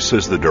 Dr. Bruce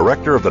is the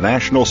director of the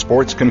National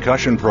Sports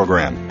Concussion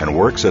Program and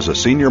works as a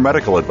senior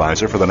medical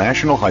advisor for the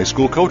National High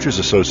School Coaches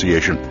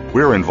Association.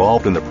 We're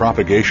involved in the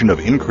propagation of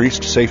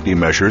increased safety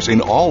measures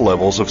in all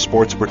levels of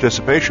sports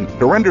participation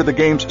to render the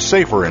games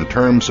safer in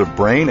terms of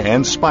brain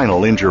and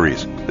spinal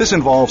injuries. This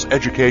involves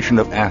education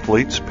of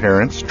athletes,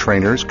 parents,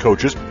 trainers,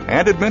 coaches,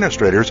 and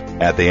administrators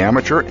at the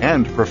amateur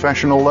and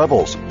professional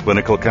levels.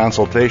 Clinical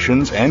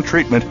consultations and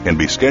treatment can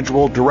be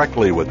scheduled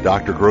directly with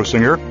Dr.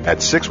 Grossinger at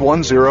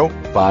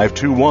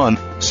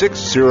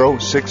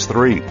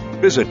 610-521-6063.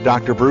 Visit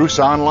Dr. Bruce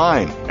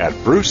online at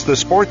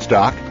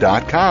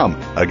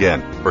brucethesportsdoc.com.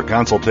 Again, for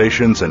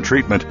consultations and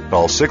treatment,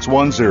 call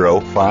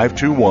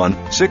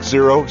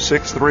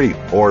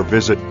 610-521-6063 or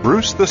visit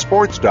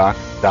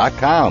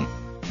brucethesportsdoc.com.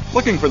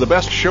 Looking for the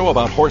best show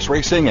about horse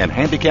racing and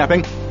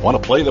handicapping? Want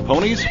to play the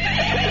ponies?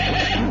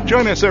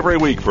 Join us every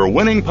week for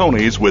Winning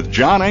Ponies with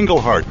John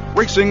Englehart,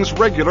 racing's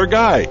regular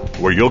guy,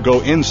 where you'll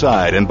go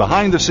inside and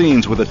behind the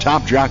scenes with the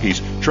top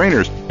jockeys,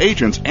 trainers,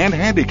 agents, and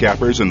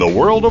handicappers in the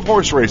world of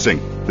horse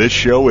racing. This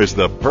show is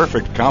the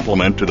perfect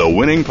complement to the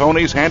Winning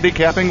Ponies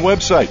handicapping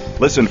website.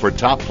 Listen for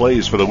top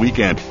plays for the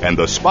weekend and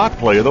the spot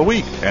play of the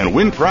week, and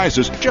win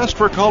prizes just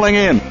for calling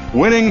in.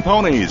 Winning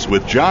Ponies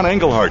with John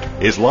Englehart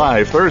is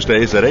live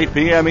Thursdays at 8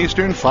 p.m.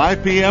 Eastern,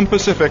 5 p.m.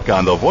 Pacific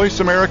on the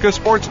Voice America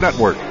Sports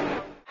Network.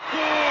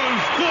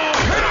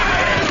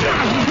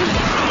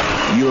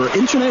 Your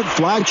internet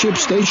flagship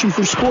station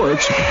for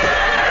sports.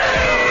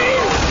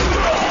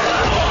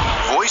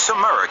 Voice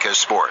America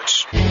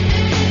Sports.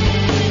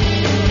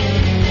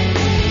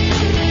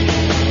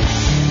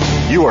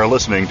 You are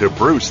listening to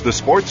Bruce the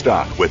Sports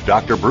Doc with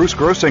Dr. Bruce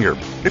Grossinger.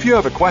 If you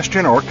have a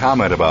question or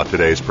comment about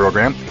today's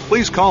program,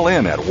 please call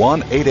in at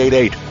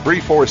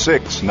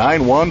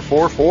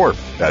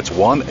 1-888-346-9144. That's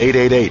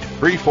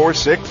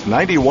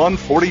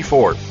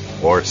 1-888-346-9144.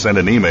 Or send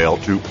an email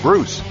to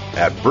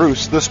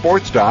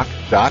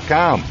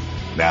bruce@brucethesportsdoc.com.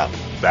 Now,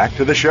 back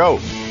to the show.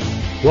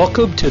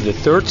 Welcome to the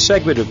third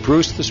segment of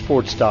Bruce the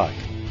Sports Doc.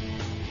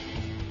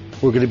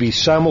 We're going to be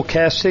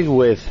simulcasting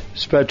with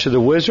Spencer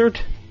the Wizard.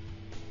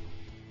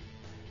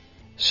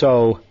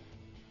 So,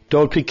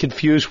 don't be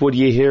confused when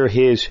you hear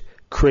his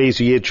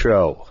crazy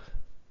intro.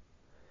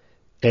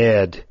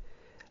 And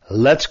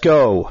let's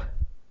go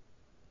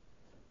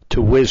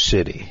to Wiz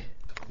City.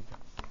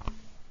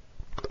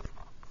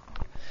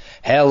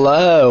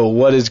 Hello,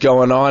 what is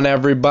going on,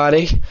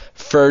 everybody?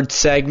 Third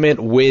segment,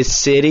 Wiz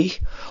City.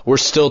 We're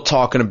still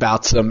talking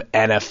about some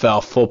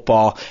NFL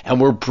football, and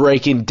we're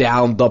breaking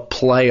down the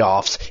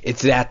playoffs.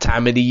 It's that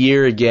time of the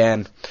year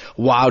again.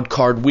 Wild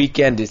Card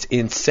Weekend is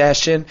in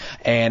session,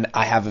 and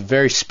I have a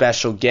very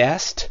special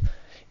guest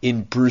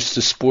in Bruce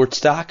the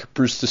Sports Doc.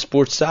 Bruce the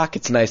Sports Doc,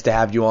 it's nice to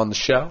have you on the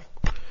show.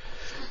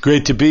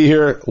 Great to be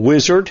here,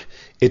 Wizard.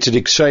 It's an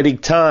exciting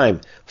time.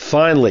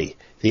 Finally,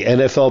 the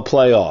NFL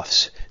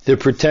playoffs. The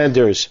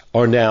pretenders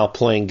are now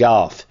playing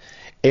golf.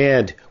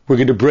 And we're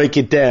going to break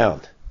it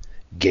down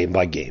game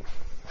by game.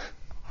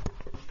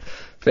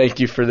 Thank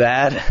you for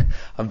that.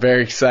 I'm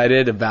very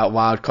excited about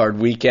Wild Card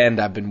Weekend.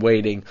 I've been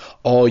waiting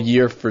all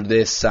year for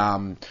this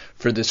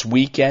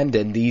weekend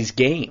and these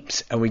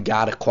games. And we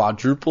got a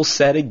quadruple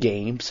set of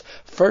games.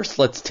 First,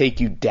 let's take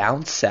you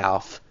down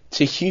south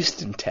to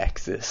Houston,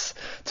 Texas,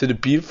 to the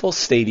beautiful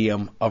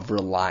stadium of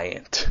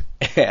Reliant.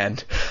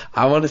 And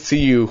I want to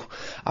see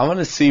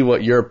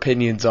what your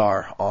opinions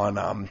are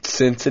on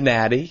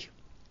Cincinnati,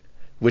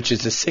 which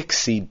is a 6th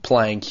seed,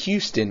 playing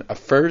Houston, a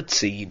 3rd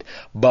seed.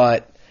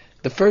 But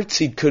the 3rd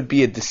seed could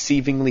be a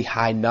deceivingly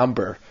high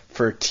number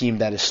for a team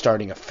that is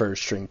starting a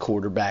first-string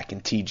quarterback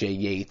in T.J.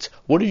 Yates.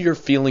 What are your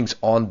feelings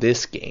on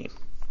this game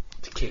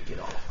to kick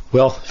it off?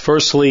 Well,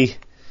 firstly,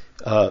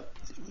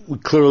 we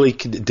clearly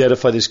can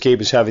identify this game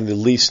as having the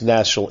least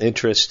national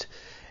interest,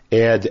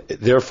 and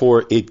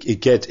therefore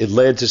it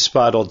lands a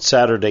spot on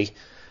Saturday.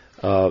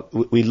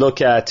 We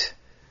look at,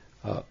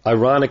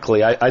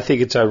 ironically, I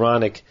think it's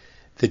ironic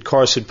that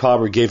Carson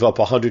Palmer gave up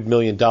 $100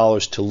 million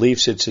to leave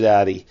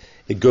Cincinnati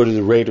and go to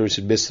the Raiders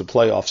and miss the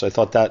playoffs. I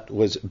thought that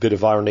was a bit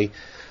of irony.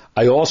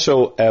 I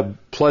also am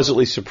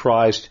pleasantly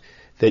surprised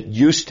that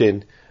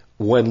Houston,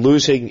 when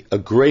losing a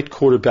great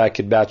quarterback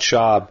in Matt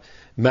Schaub,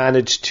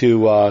 managed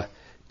to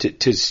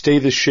stay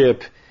the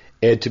ship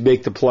and to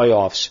make the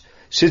playoffs.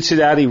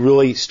 Cincinnati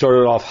really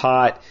started off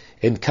hot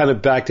and kind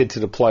of backed into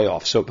the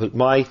playoffs. So, but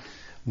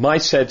my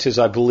sense is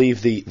I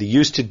believe the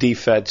Houston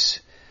defense,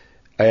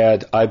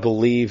 and I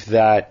believe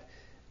that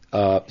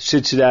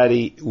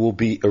Cincinnati will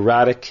be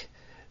erratic.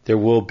 There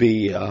will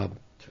be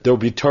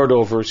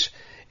turnovers,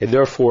 and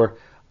therefore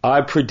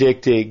I'm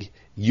predicting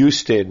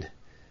Houston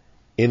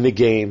in the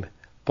game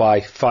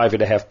by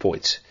 5.5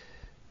 points.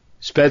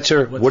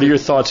 Spencer, what are your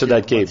thoughts on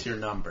that game? What's your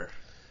number?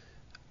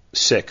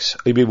 6.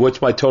 You mean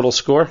what's my total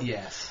score?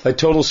 Yes. My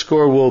total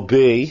score will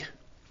be,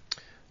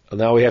 well,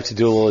 now we have to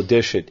do a little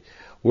addition.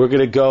 We're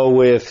going to go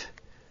with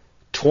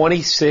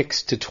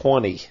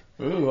 26-20.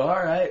 Ooh, all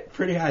right.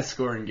 Pretty high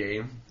scoring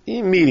game.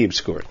 Medium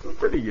scoring.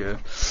 Pretty good.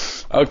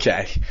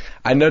 Okay.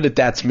 I know that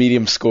that's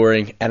medium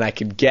scoring, and I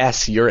can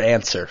guess your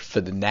answer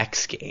for the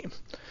next game,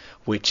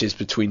 which is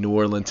between New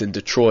Orleans and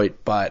Detroit.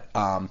 But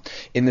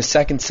in the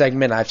second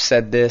segment, I've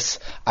said this.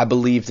 I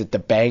believe that the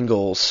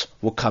Bengals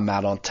will come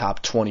out on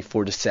top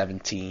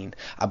 24-17.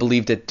 I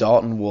believe that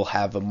Dalton will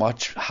have a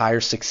much higher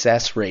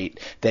success rate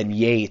than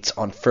Yates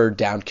on third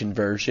down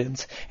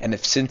conversions. And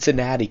if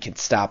Cincinnati can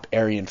stop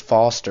Arian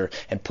Foster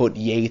and put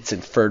Yates in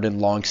third and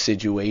long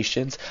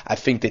situations, I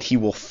think that he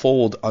will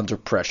fold under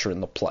pressure in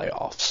the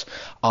playoffs.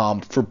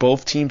 For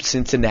both teams,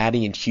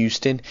 Cincinnati and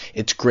Houston,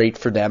 it's great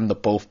for them to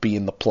both be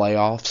in the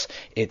playoffs.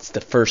 It's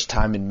the first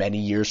time in many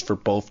years for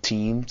both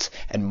teams,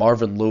 and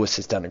Marvin Lewis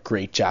has done a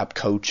great job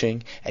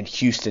coaching. And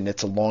Houston,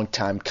 it's a long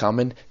time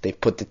coming. They've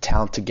put the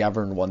talent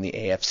together and won the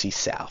AFC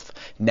South.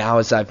 Now,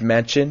 as I've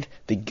mentioned,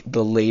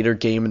 the later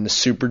game in the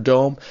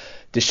Superdome,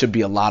 this should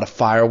be a lot of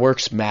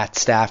fireworks. Matt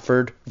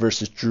Stafford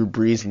versus Drew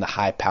Brees and the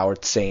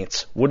high-powered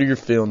Saints. What are your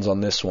feelings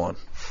on this one?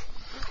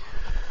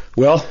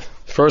 Well,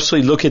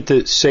 firstly, look at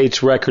the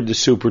Saints' record in the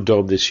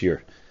Superdome this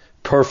year.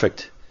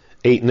 Perfect.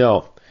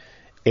 8-0.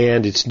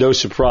 And it's no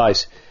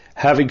surprise.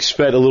 Having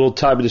spent a little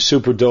time in the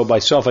Superdome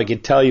myself, I can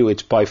tell you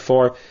it's by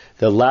far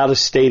the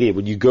loudest stadium.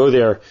 When you go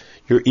there,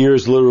 your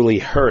ears literally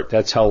hurt.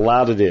 That's how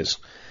loud it is.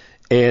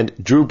 And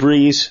Drew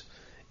Brees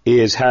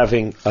is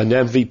having an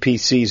MVP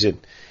season.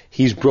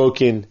 He's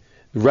broken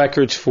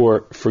records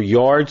for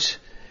yards,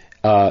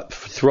 for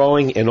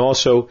throwing, and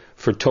also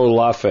for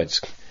total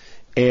offense.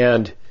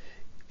 And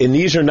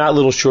these are not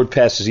little short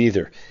passes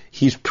either.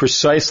 He's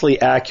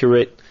precisely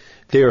accurate.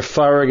 They are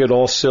firing at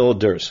all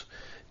cylinders.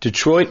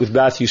 Detroit, with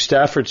Matthew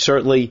Stafford,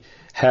 certainly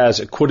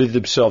has acquitted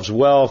themselves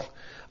well.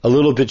 A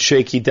little bit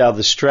shaky down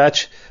the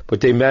stretch,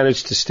 but they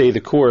managed to stay the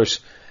course.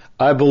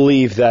 I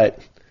believe that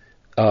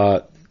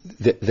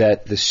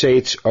that the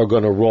Saints are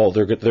going to roll.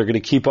 They're going to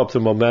keep up the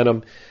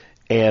momentum,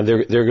 and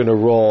they're going to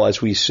roll,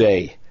 as we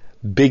say,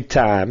 big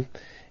time.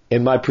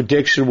 And my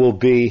prediction will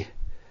be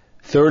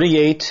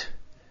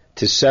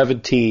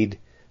 38-17,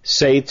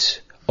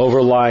 Saints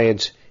over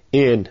Lions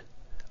in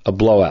a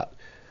blowout.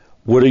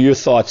 What are your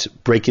thoughts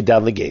breaking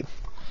down the game?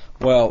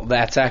 Well,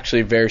 that's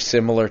actually very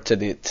similar to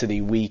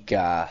the Week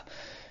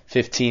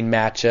 15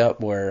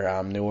 matchup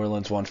where New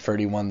Orleans won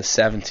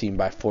 31-17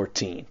 by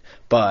 14.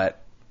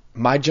 But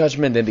my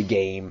judgment in the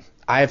game,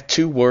 I have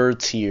two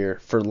words here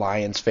for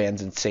Lions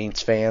fans and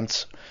Saints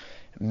fans.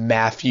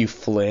 Matthew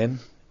Flynn.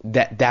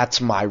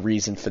 That's my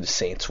reason for the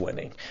Saints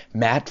winning.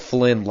 Matt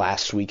Flynn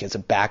last week as a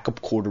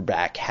backup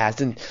quarterback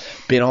hasn't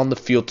been on the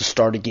field to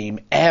start a game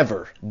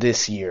ever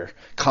this year.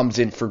 Comes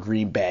in for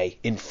Green Bay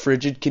in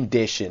frigid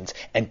conditions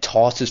and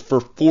tosses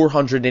for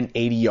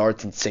 480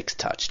 yards and 6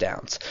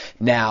 touchdowns.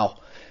 Now,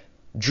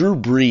 Drew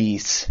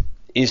Brees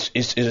is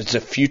a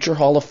future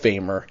Hall of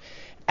Famer.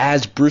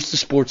 As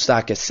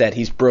Brucethesportsdoc has said,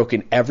 he's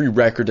broken every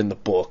record in the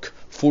book.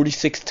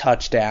 46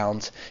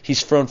 touchdowns.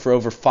 He's thrown for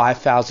over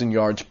 5,000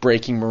 yards,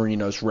 breaking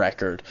Marino's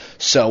record.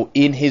 So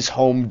in his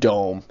home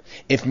dome,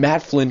 if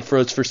Matt Flynn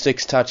throws for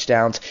 6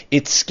 touchdowns,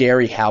 it's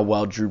scary how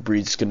well Drew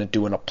Brees is going to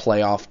do in a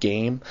playoff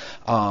game.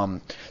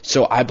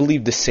 So I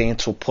believe the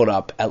Saints will put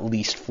up at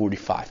least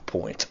 45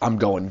 points. I'm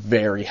going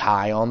very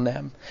high on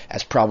them,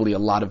 as probably a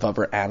lot of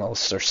other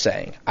analysts are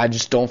saying. I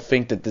just don't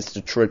think that this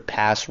Detroit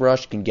pass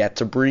rush can get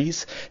to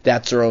Brees.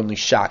 That's their only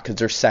shot because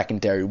their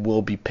secondary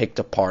will be picked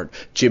apart.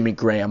 Jimmy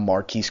Graham,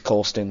 Marquise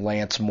Colston,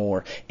 Lance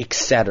Moore,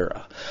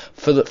 etc.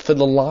 For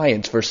the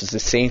Lions versus the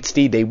Saints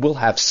D, they will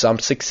have some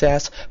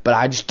success, but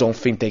I just don't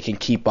think they can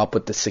keep up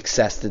with the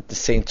success that the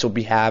Saints will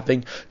be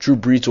having. Drew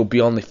Brees will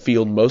be on the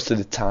field most of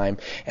the time,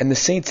 and the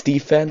Saints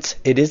defense,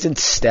 it isn't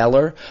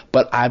stellar,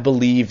 but I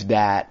believe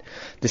that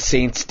the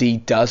Saints D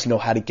does know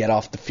how to get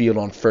off the field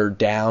on third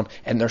down,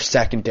 and their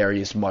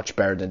secondary is much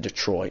better than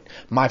Detroit.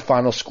 My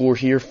final score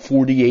here,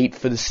 48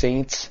 for the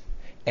Saints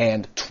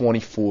and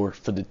 24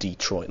 for the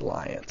Detroit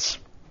Lions.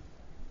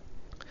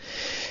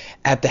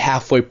 At the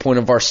halfway point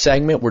of our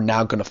segment, we're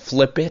now going to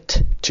flip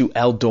it to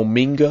El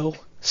Domingo,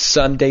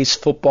 Sunday's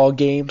football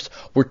games.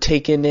 We're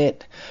taking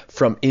it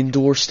from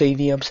indoor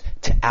stadiums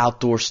to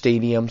outdoor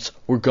stadiums.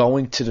 We're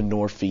going to the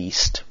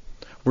Northeast.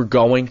 We're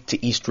going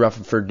to East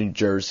Rutherford, New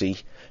Jersey.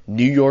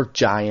 New York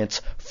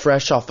Giants,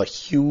 fresh off a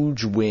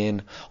huge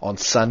win on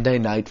Sunday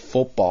Night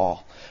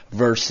Football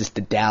versus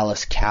the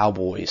Dallas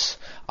Cowboys.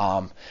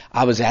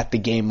 I was at the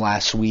game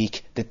last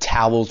week. The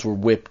towels were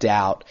whipped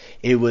out.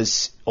 It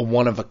was a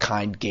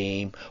one-of-a-kind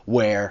game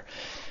where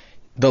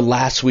the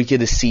last week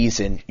of the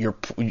season,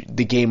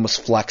 the game was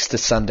flexed to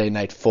Sunday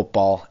Night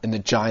Football, and the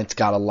Giants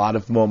got a lot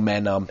of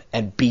momentum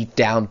and beat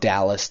down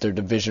Dallas, their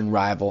division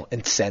rival,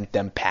 and sent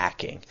them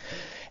packing.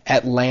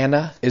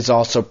 Atlanta is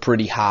also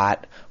pretty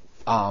hot.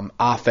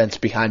 Offense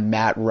behind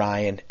Matt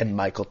Ryan and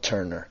Michael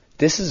Turner.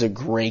 This is a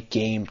great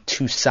game.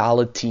 Two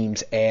solid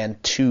teams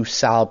and two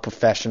solid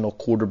professional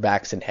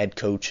quarterbacks and head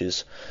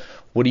coaches.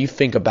 What do you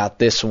think about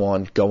this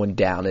one going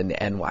down in the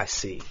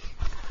NYC?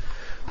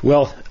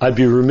 Well, I'd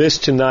be remiss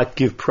to not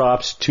give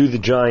props to the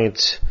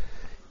Giants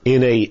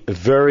in a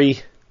very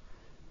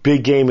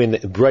big game in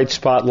a bright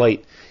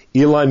spotlight.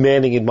 Eli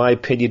Manning, in my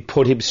opinion,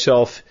 put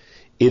himself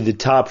in the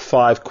top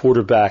 5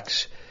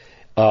 quarterbacks,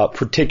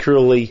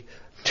 particularly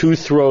 2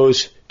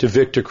 throws to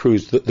Victor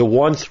Cruz. The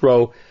one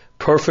throw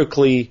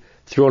perfectly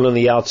thrown on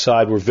the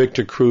outside where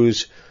Victor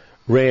Cruz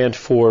ran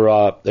for,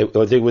 I think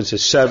it was a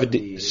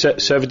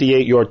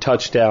 78-yard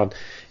touchdown.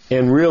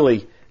 And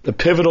really, the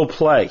pivotal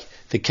play,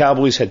 the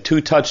Cowboys had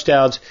 2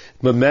 touchdowns.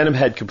 Momentum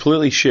had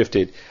completely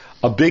shifted.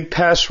 A big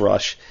pass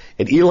rush.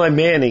 And Eli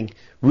Manning,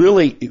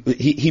 really,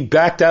 he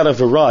backed out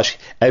of a rush.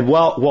 And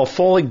while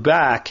falling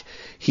back,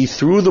 he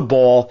threw the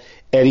ball,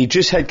 and he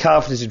just had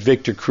confidence in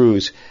Victor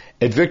Cruz.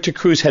 And Victor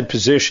Cruz had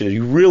position. He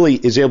really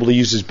is able to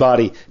use his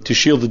body to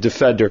shield the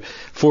defender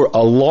for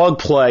a long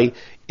play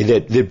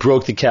that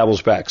broke the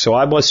Cowboys' back. So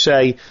I must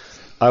say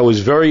I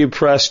was very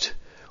impressed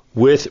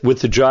with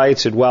the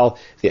Giants. And while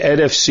the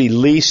NFC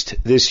least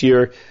this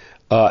year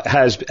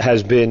has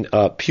been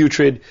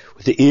putrid,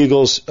 with the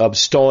Eagles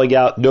stalling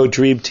out, no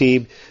dream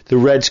team, the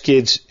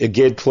Redskins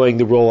again playing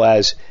the role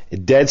as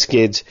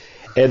Deadskins,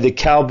 and the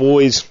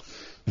Cowboys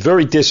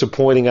very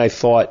disappointing, I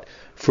thought,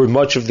 for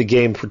much of the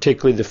game,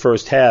 particularly the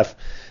first half.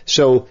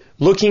 So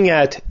looking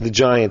at the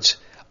Giants,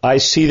 I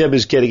see them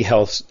as getting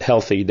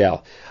healthy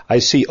now. I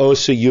see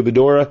Osa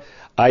Umenyiora.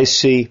 I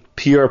see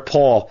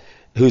Pierre-Paul,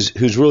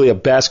 who's really a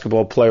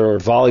basketball player or a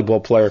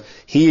volleyball player.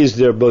 He is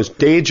their most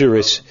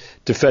dangerous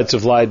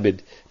defensive lineman.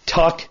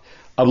 Tuck.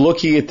 I'm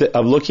looking at the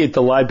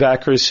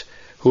linebackers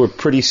who are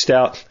pretty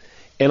stout,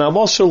 and I'm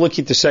also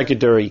looking at the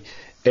secondary.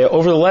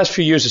 Over the last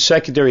few years, the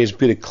secondary has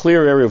been a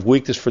clear area of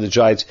weakness for the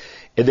Giants,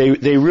 and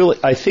they really.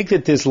 I think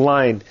that this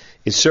line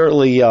is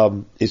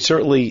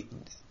certainly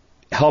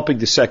helping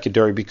the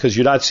secondary because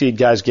you're not seeing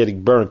guys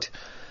getting burnt.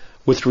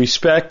 With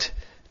respect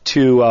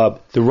to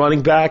the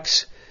running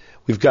backs,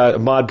 we've got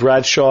Ahmad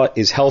Bradshaw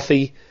is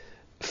healthy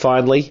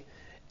finally,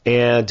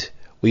 and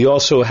we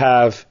also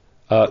have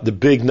the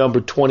big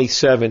number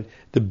 27,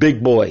 the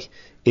big boy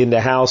in the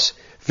house.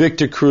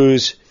 Victor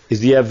Cruz is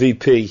the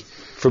MVP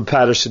from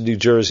Paterson, New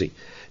Jersey.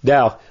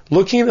 Now,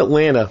 looking at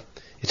Atlanta,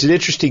 it's an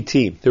interesting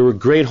team. They're a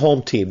great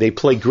home team. They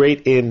play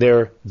great in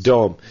their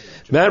dome.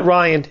 Matt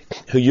Ryan,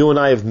 who you and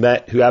I have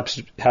met, who happens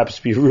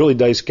to be a really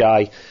nice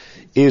guy,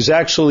 is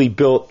actually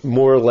built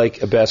more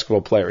like a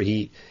basketball player.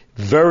 He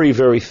very,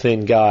 very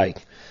thin guy.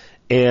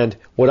 And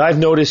what I've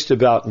noticed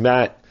about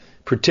Matt,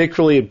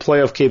 particularly in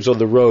playoff games on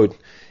the road,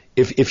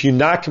 if you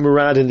knock him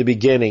around in the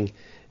beginning,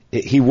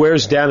 he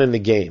wears down in the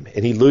game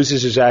and he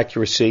loses his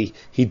accuracy.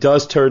 He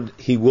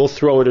will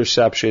throw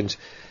interceptions.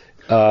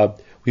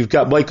 We've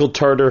got Michael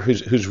Turner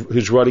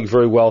who's running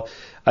very well.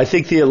 I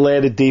think the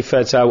Atlanta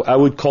defense, I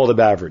would call them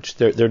average.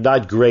 They're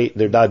not great,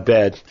 they're not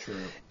bad. True.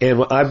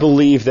 And I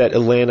believe that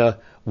Atlanta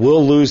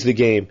will lose the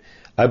game.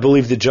 I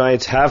believe the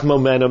Giants have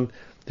momentum.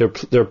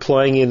 They're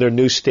playing in their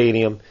new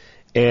stadium,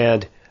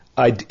 and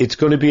it's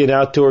going to be an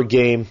outdoor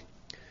game.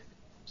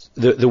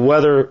 The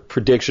weather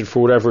prediction,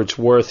 for whatever it's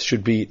worth,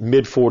 should be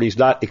mid-40s,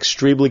 not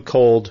extremely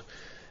cold,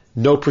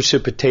 no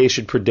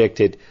precipitation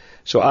predicted.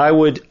 So I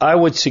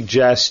would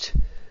suggest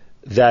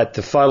that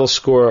the final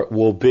score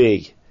will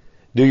be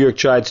New York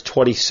Giants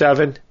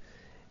 27,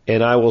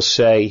 and I will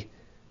say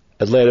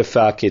Atlanta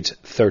Falcons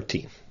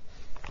 13.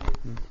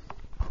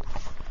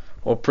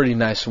 Well, pretty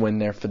nice win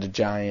there for the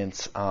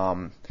Giants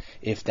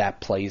if that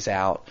plays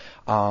out.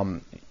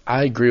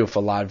 I agree with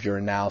a lot of your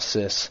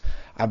analysis.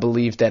 I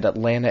believe that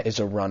Atlanta is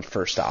a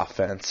run-first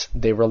offense.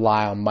 They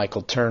rely on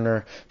Michael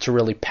Turner to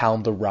really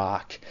pound the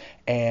rock.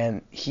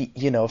 And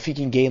if he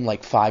can gain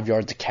like 5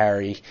 yards a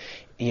carry,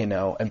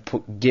 and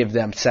give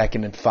them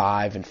 2nd and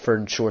 5 and 3rd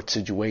and short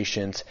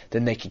situations,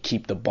 then they can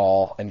keep the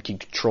ball and can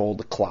control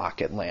the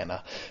clock,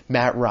 Atlanta.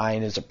 Matt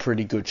Ryan is a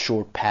pretty good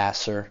short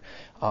passer.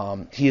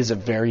 He is a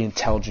very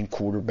intelligent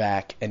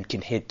quarterback and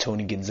can hit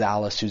Tony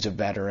Gonzalez, who's a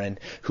veteran,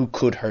 who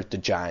could hurt the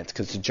Giants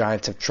because the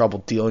Giants have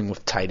trouble dealing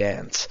with tight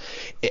ends.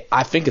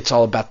 I think it's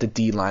all about the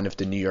D-line of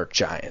the New York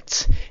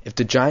Giants. If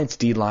the Giants'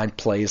 D-line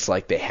plays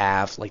like they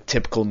have, like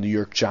typical New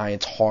York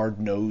Giants,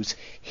 hard-nosed,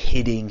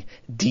 hitting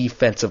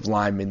defensive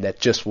linemen that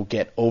just will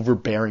get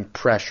overbearing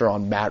pressure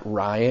on Matt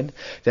Ryan,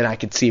 then I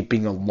could see it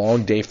being a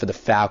long day for the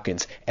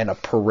Falcons and a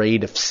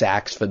parade of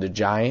sacks for the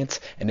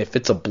Giants. And if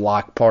it's a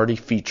block party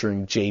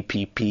featuring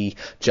JPP,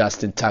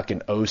 Justin Tuck,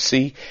 and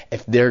OC,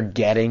 if they're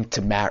getting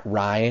to Matt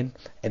Ryan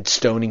and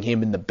stoning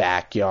him in the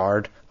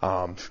backyard,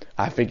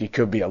 I think it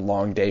could be a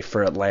long day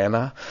for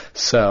Atlanta.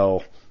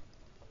 So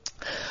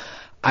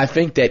I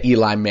think that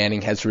Eli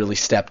Manning has really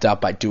stepped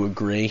up. I do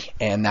agree.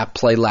 And that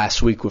play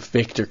last week with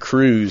Victor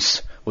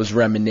Cruz was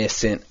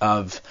reminiscent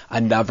of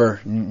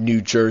another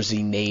New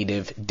Jersey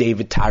native,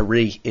 David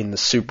Tyree, in the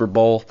Super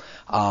Bowl,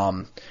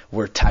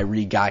 where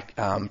Tyree got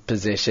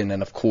position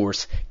and, of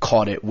course,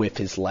 caught it with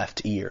his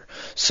left ear.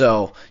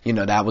 So,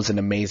 that was an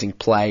amazing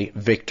play.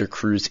 Victor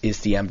Cruz is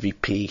the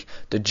MVP.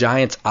 The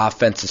Giants'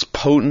 offense is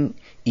potent.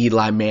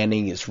 Eli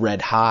Manning is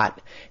red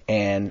hot.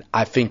 And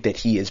I think that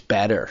he is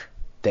better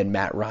than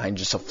Matt Ryan,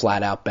 just a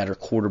flat-out better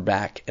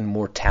quarterback and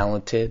more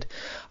talented.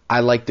 I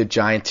like the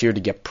Giants here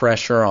to get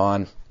pressure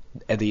on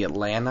the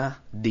Atlanta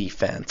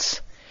defense,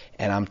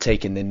 and I'm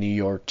taking the New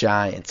York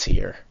Giants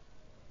here.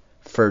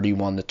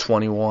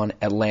 31-21.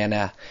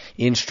 Atlanta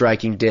in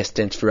striking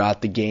distance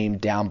throughout the game,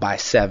 down by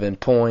 7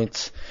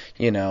 points,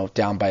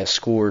 down by a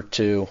score or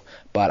two,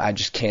 but I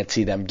just can't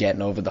see them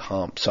getting over the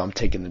hump, so I'm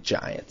taking the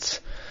Giants.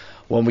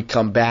 When we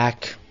come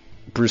back,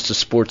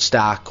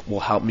 Brucethesportsdoc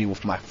will help me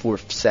with my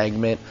fourth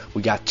segment.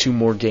 We got 2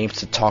 more games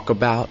to talk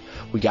about.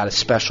 We got a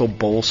special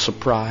bowl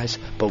surprise,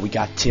 but we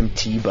got Tim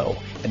Tebow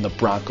and the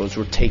Broncos.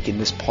 We're taking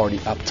this party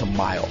up to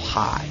Mile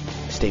High.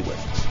 Stay with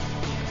us.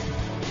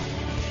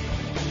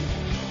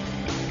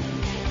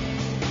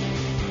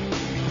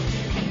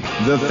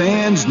 The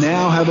fans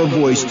now have a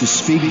voice to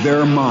speak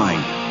their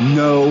mind.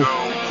 No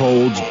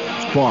holds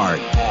barred.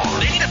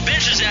 They need to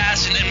bench his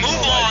ass and move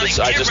on.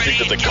 I just think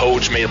that the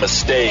coach made a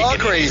mistake. All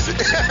crazy.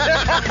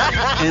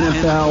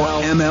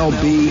 NFL,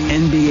 MLB,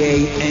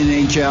 NBA,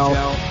 NHL.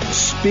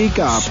 Speak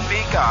up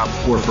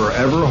or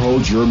forever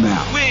hold your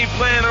mouth. We ain't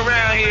playing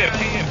around here.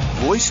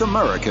 Voice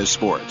America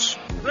Sports.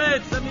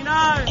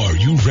 Are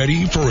you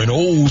ready for an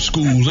old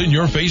school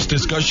in-your-face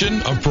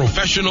discussion of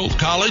professional,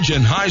 college,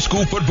 and high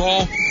school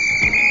football?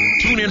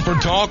 Tune in for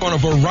talk on a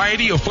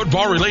variety of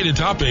football-related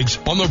topics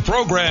on the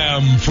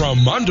program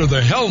From Under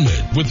the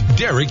Helmet with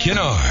Derek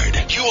Kennard.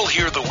 You'll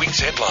hear the week's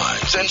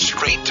headlines and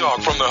straight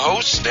talk from the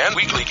hosts and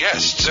weekly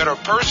guests that are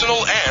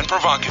personal and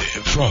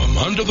provocative. From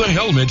Under the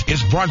Helmet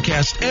is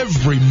broadcast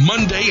every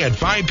Monday at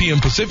 5 p.m.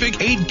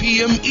 Pacific, 8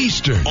 p.m.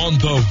 Eastern on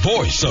the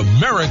Voice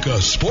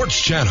America Sports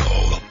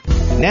Channel.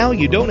 Now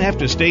you don't have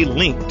to stay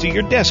linked to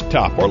your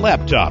desktop or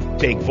laptop.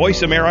 Take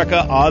Voice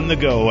America on the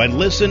go and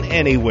listen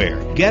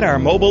anywhere. Get our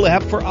mobile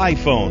app for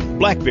iPhone,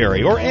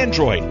 BlackBerry, or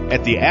Android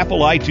at the Apple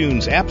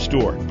iTunes App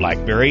Store,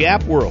 BlackBerry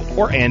App World,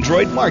 or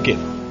Android Market.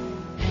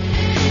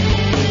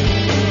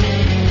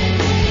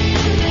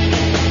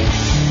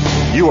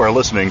 You are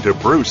listening to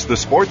Bruce the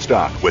Sports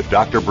Doc with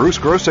Dr. Bruce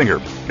Grossinger.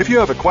 If you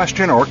have a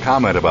question or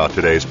comment about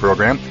today's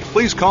program,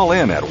 please call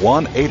in at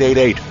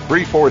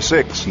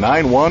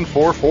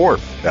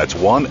 1-888-346-9144. That's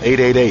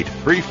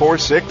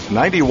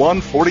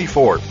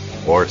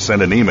 1-888-346-9144. Or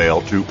send an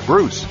email to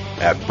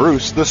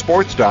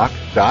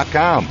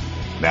bruce@brucethesportsdoc.com.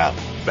 Now,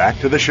 back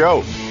to the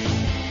show.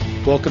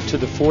 Welcome to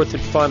the fourth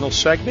and final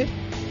segment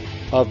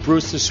of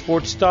Bruce the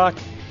Sports Doc,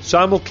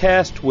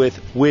 simulcast with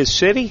Wiz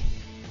City.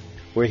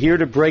 We're here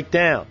to break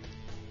down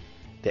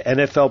the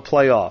NFL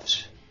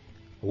playoffs,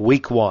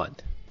 Week 1.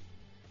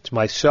 It's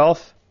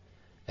myself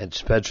and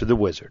Spencer the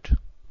Wizard.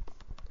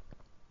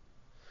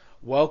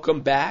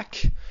 Welcome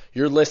back.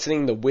 You're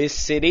listening to Wiz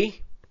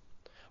City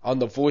on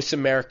the Voice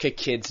America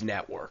Kids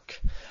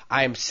Network.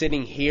 I am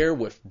sitting here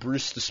with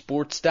Bruce the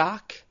Sports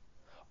Doc,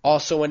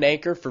 also an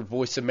anchor for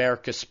Voice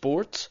America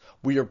Sports.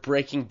 We are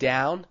breaking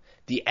down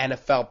the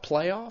NFL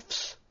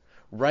playoffs.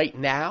 Right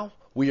now,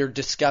 we are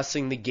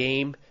discussing the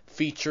game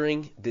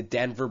featuring the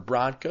Denver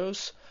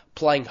Broncos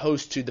playing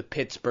host to the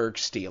Pittsburgh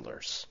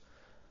Steelers.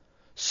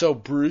 So,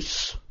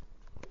 Bruce,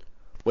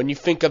 when you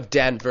think of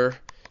Denver,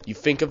 you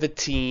think of a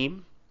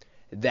team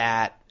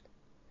that,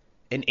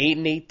 an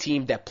 8-8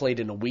 team that played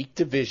in a weak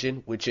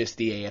division, which is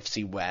the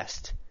AFC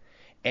West,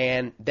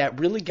 and that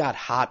really got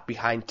hot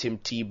behind Tim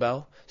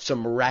Tebow, some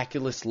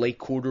miraculous late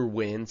quarter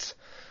wins.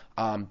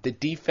 The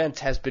defense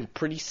has been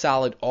pretty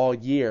solid all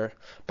year,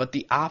 but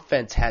the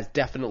offense has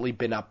definitely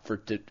been up for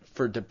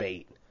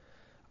debate.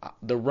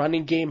 The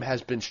running game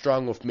has been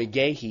strong with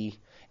McGahee,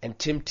 and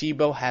Tim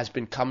Tebow has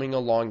been coming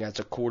along as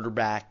a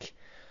quarterback.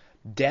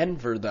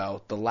 Denver,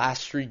 though, the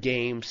last 3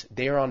 games,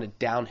 they're on a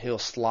downhill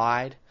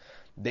slide.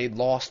 They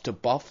lost to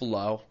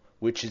Buffalo,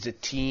 which is a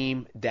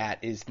team that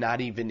is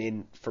not even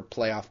in for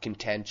playoff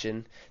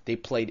contention. They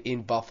played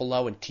in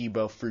Buffalo, and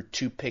Tebow threw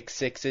 2 pick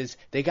sixes.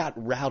 They got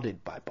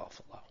routed by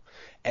Buffalo.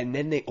 And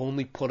then they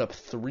only put up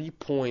 3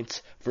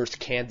 points versus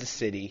Kansas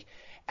City,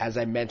 as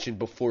I mentioned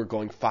before,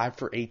 going 5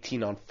 for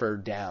 18 on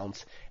third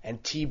downs,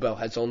 and Tebow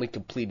has only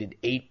completed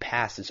 8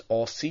 passes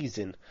all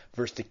season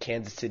versus the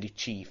Kansas City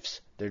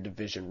Chiefs, their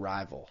division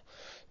rival.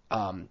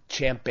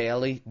 Champ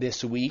Bailey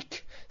this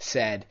week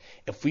said,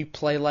 if we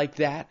play like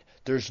that,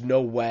 there's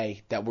no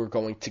way that we're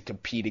going to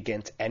compete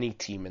against any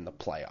team in the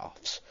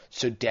playoffs.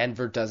 So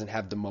Denver doesn't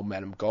have the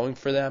momentum going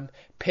for them.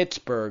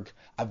 Pittsburgh,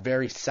 a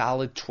very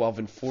solid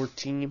 12-4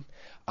 team.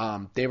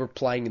 They were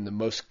playing in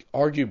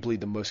arguably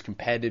the most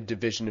competitive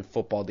division in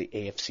football, the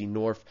AFC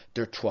North.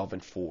 They're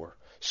 12-4.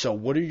 So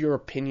what are your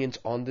opinions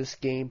on this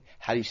game?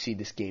 How do you see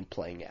this game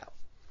playing out?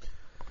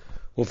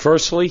 Well,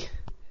 firstly,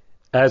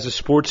 as a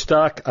sports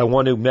doc, I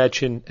want to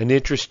mention an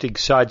interesting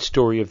side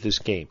story of this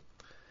game.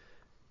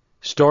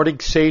 Starting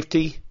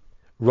safety,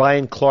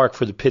 Ryan Clark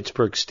for the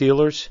Pittsburgh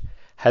Steelers,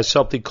 has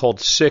something called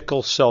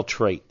sickle cell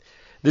trait.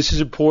 This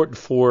is important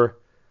for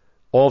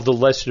all of the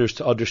listeners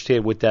to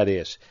understand what that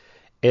is.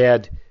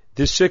 And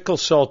this sickle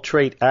cell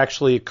trait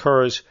actually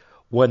occurs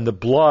when the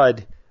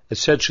blood,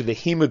 essentially the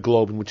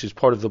hemoglobin, which is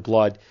part of the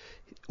blood,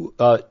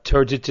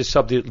 turns into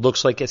something that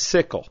looks like a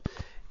sickle.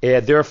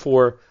 And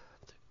therefore,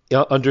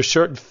 under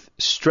certain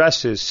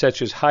stresses,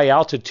 such as high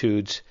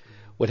altitudes,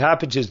 what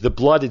happens is the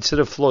blood, instead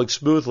of flowing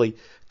smoothly,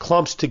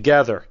 clumps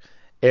together.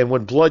 And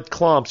when blood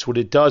clumps, what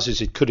it does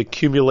is it could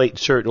accumulate in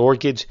certain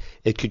organs.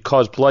 It could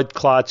cause blood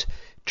clots,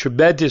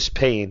 tremendous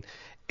pain.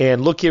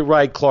 And look at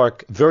Ryan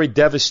Clark, very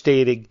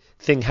devastating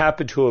thing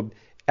happened to him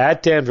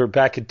at Denver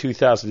back in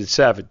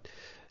 2007.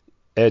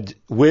 And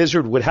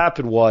Wizard, what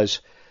happened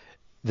was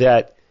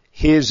that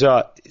his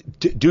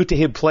due to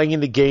him playing in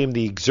the game,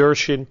 the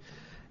exertion,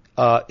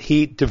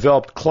 he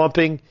developed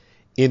clumping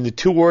in the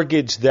two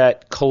organs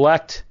that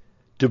collect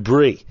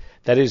debris.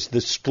 That is the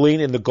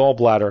spleen and the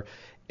gallbladder.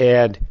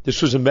 And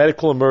this was a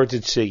medical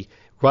emergency.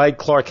 Ryan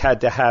Clark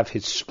had to have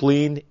his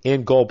spleen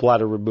and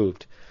gallbladder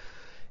removed.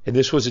 And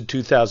this was in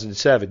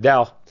 2007.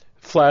 Now,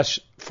 flash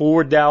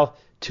forward now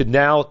to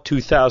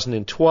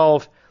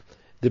 2012.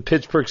 The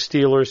Pittsburgh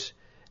Steelers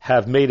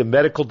have made a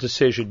medical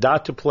decision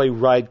not to play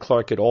Ryan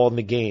Clark at all in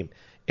the game.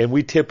 And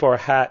we tip our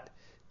hat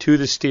to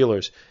the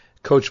Steelers.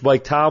 Coach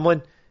Mike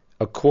Tomlin,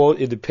 a quote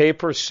in the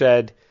paper,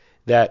 said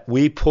that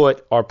we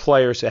put our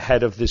players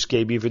ahead of this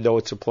game, even though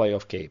it's a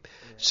playoff game.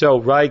 So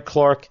Ryan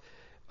Clark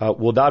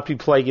will not be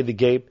playing in the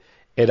game.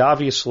 And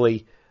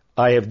obviously,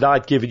 I have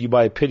not given you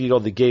my opinion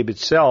on the game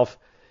itself,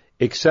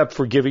 except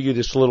for giving you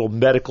this little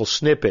medical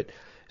snippet.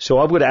 So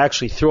I'm going to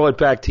actually throw it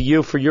back to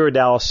you for your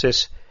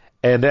analysis,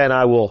 and then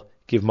I will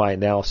give my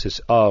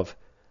analysis of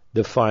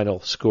the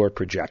final score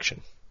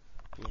projection.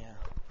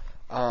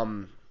 Yeah.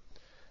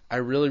 I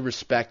really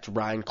respect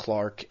Ryan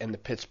Clark and the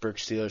Pittsburgh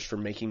Steelers for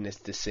making this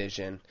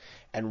decision.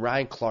 And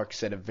Ryan Clark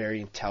said a very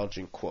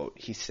intelligent quote.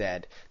 He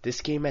said, "This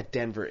game at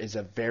Denver is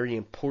a very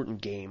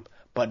important game,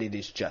 but it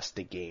is just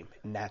a game."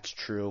 And that's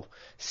true.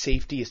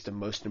 Safety is the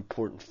most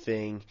important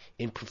thing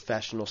in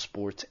professional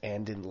sports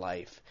and in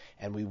life.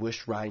 And we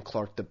wish Ryan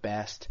Clark the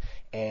best.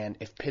 And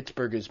if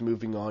Pittsburgh is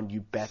moving on, you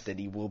bet that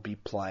he will be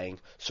playing.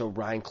 So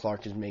Ryan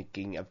Clark is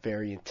making a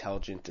very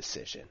intelligent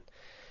decision.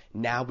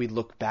 Now we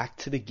look back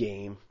to the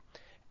game.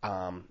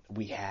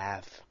 We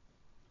have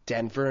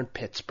Denver and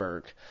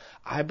Pittsburgh.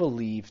 I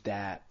believe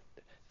that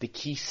the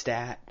key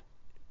stat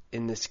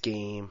in this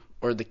game,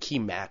 or the key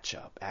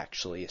matchup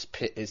actually,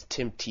 is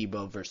Tim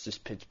Tebow versus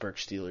Pittsburgh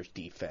Steelers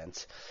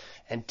defense.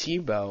 And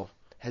Tebow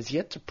has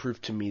yet to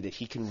prove to me that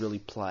he can really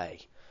play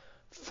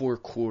 4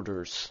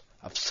 quarters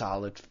of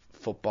solid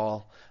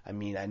football. I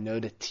mean, I know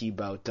that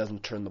Tebow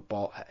doesn't turn the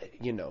ball,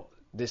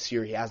 this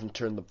year he hasn't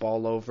turned the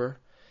ball over.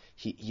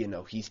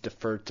 He's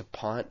deferred to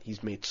punt.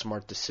 He's made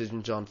smart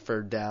decisions on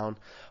 3rd down.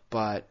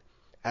 But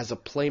as a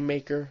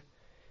playmaker,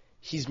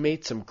 he's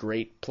made some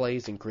great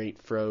plays and great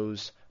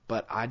throws,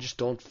 but I just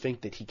don't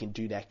think that he can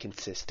do that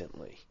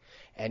consistently.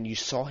 And you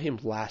saw him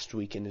last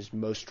week in his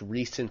most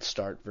recent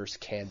start versus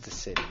Kansas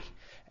City,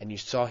 and you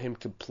saw him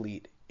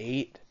complete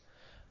 8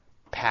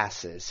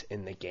 passes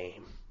in the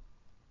game,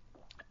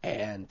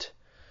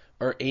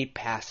 or 8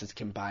 passes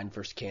combined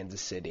versus Kansas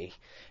City.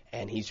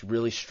 And he's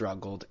really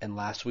struggled. And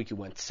last week he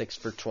went 6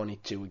 for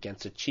 22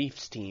 against a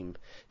Chiefs team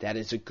that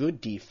is a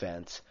good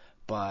defense.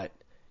 But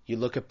you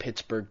look at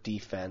Pittsburgh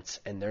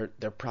defense, and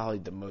they're probably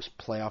the most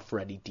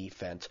playoff-ready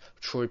defense.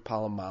 Troy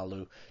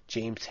Polamalu,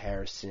 James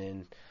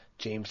Harrison,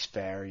 James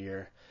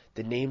Farrier.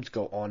 The names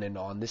go on and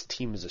on. This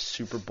team is a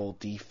Super Bowl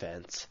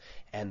defense.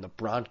 And the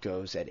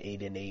Broncos at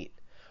 8-8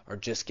 are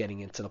just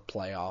getting into the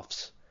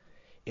playoffs.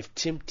 If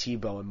Tim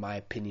Tebow, in my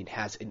opinion,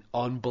 has an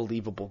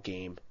unbelievable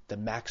game, the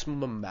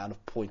maximum amount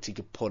of points he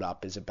could put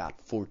up is about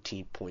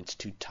 14 points,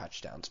 2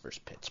 touchdowns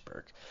versus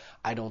Pittsburgh.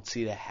 I don't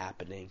see that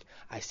happening.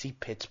 I see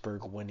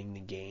Pittsburgh winning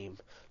the game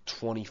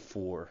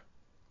 24-3.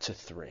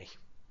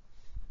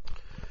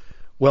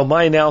 Well,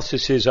 my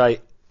analysis is I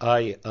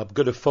am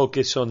going to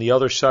focus on the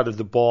other side of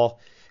the ball.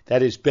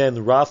 That is Ben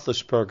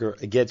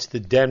Roethlisberger against the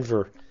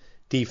Denver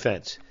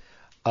defense.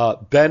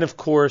 Ben, of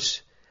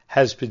course,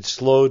 has been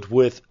slowed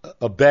with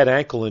a bad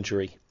ankle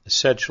injury,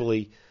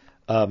 essentially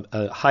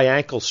a high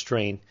ankle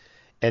strain.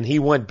 And he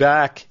went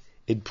back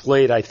and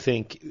played, I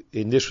think,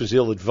 and this was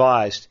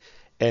ill-advised,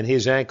 and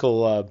his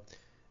ankle,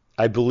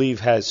 I believe,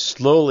 has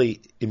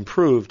slowly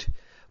improved,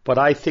 but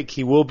I think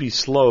he will be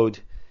slowed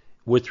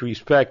with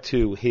respect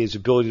to his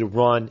ability to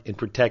run and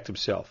protect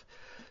himself.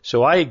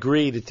 So I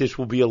agree that this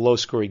will be a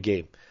low-scoring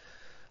game.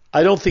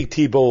 I don't think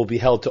Tebow will be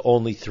held to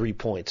only 3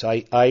 points.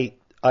 I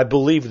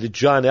believe that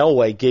John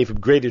Elway gave him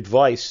great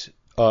advice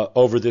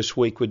over this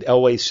week when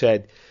Elway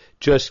said,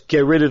 just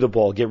get rid of the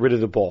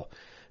ball,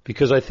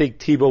 because I think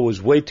Tebow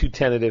was way too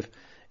tentative.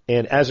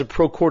 And as a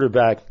pro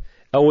quarterback,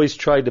 Elway's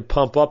tried to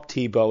pump up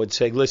Tebow and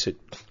say, listen,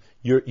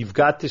 you've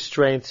got the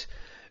strength.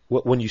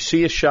 When you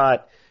see a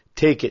shot,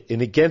 take it.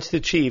 And against the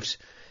Chiefs,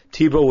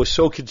 Tebow was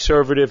so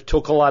conservative,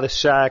 took a lot of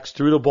sacks,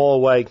 threw the ball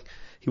away.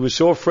 He was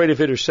so afraid of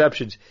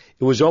interceptions,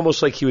 it was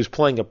almost like he was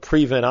playing a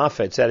prevent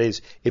offense. That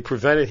is, it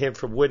prevented him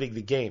from winning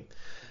the game.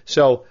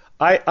 So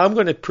I'm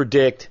going to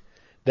predict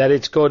that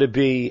it's going to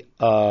be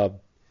a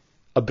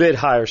bit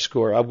higher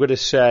score. I'm going to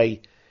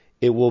say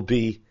it will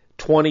be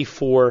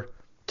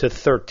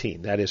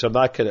 24-13. That is, I'm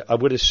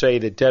going to say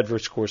that Denver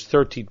scores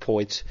 13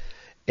 points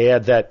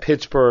and that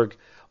Pittsburgh,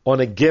 on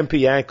a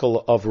gimpy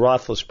ankle of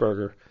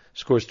Roethlisberger,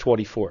 scores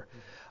 24.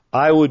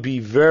 I would be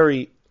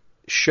very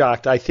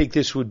shocked. I think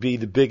this would be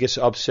the biggest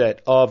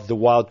upset of the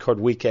wild card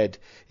weekend.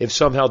 If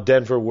somehow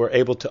Denver were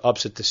able to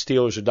upset the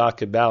Steelers or knock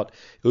them out,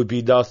 it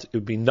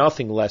would be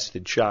nothing less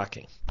than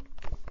shocking.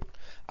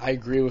 I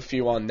agree with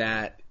you on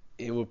that.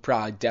 It would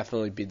probably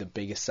definitely be the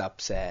biggest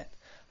upset.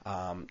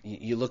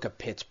 You look at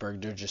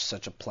Pittsburgh; they're just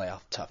such a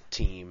playoff tough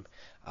team.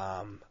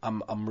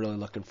 I'm really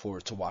looking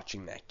forward to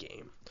watching that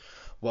game.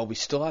 Well, we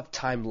still have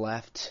time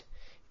left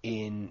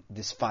in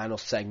this final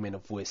segment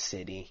of Wiz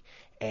City,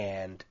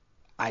 and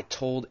I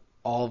told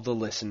all of the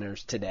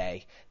listeners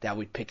today that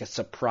we'd pick a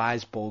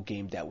surprise bowl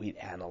game that we'd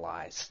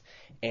analyze.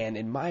 And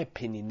in my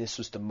opinion, this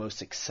was the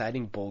most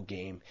exciting bowl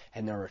game,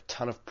 and there are a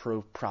ton of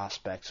pro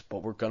prospects,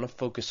 but we're going to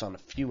focus on a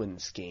few in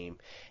this game,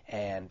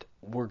 and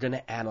we're going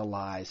to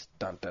analyze,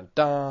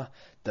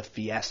 the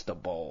Fiesta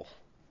Bowl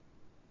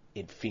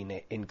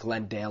in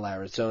Glendale,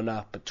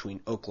 Arizona, between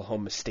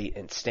Oklahoma State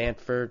and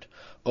Stanford.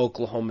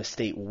 Oklahoma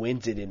State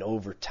wins it in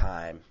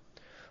overtime,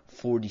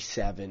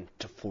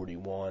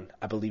 47-41.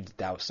 I believe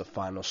that was the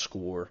final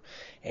score.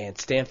 And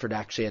Stanford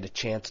actually had a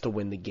chance to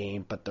win the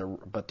game, but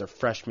their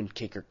freshman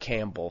kicker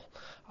Campbell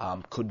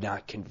could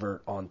not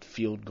convert on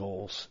field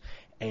goals,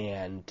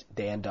 and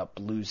they end up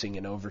losing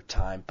in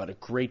overtime. But a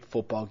great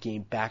football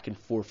game, back and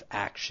forth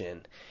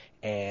action.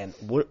 And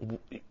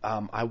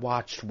I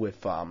watched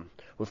with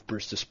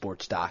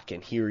Brucethesportsdoc,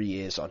 and here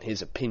he is on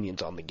his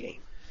opinions on the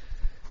game.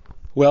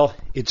 Well,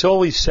 it's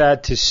always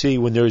sad to see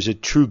when there's a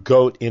true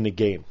GOAT in a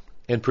game,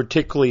 and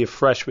particularly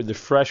the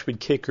freshman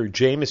kicker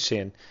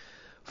Jameson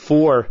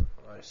for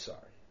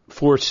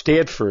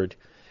Stanford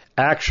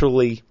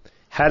actually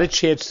had a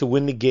chance to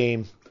win the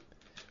game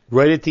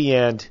right at the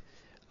end,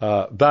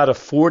 about a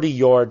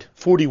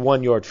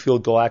 41-yard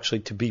field goal actually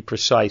to be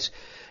precise,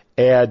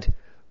 and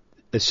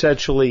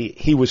essentially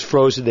he was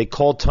frozen. They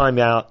called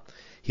timeout.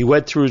 He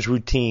went through his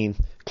routine,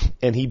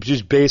 and he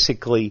just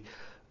basically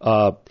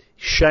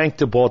shanked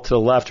the ball to the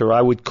left, or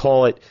I would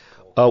call it,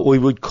 we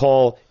would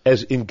call,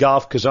 as in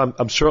golf, because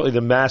I'm certainly the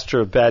master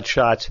of bad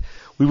shots,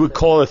 we would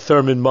call it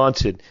Thurman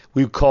Munson.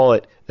 We would call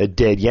it a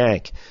dead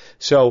yank.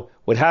 So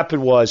what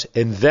happened was,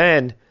 and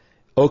then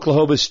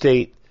Oklahoma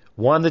State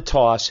won the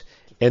toss,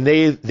 and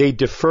they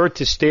deferred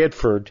to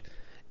Stanford,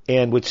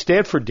 and what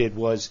Stanford did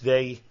was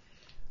they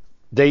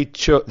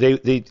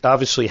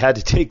obviously had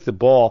to take the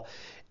ball,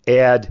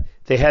 and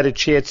they had a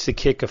chance to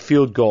kick a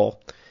field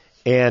goal,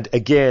 and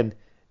again,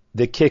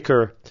 the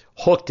kicker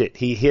hooked it.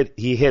 He hit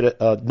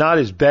not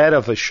as bad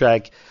of a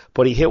shank,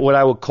 but he hit what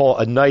I would call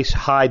a nice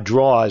high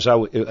draw,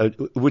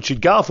 which in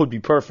golf would be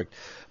perfect.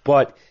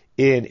 But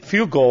in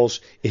field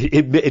goals,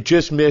 it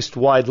just missed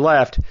wide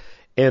left,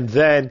 and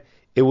then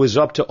it was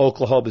up to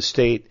Oklahoma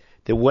State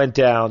that went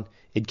down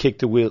and kicked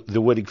the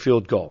winning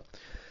field goal.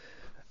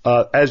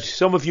 As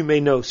some of you may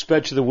know,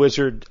 Spencer the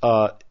Wizard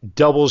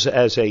doubles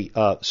as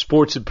a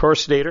sports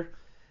impersonator,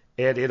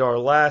 and in our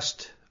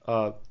last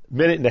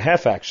minute and a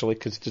half, actually,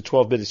 because it's a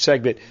 12-minute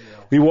segment,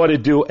 we want to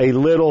do a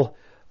little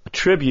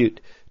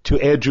tribute to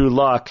Andrew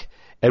Luck,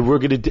 and we're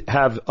going to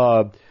have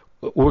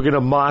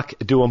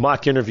do a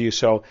mock interview.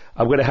 So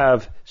I'm going to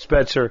have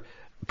Spencer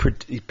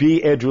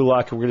be Andrew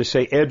Luck, and we're going to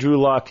say, Andrew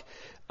Luck,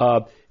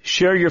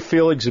 share your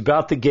feelings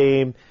about the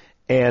game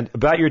and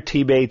about your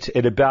teammates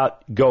and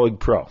about going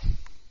pro.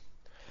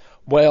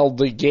 Well,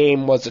 the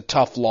game was a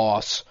tough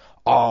loss.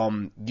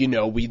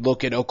 We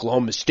look at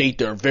Oklahoma State,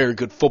 they're a very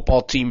good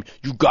football team.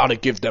 You gotta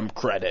give them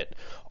credit.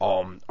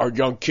 Our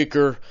young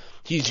kicker,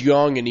 he's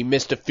young and he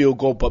missed a field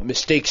goal, but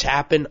mistakes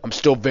happen. I'm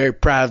still very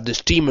proud of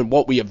this team and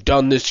what we have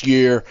done this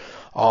year.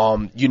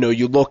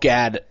 You look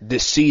at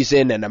this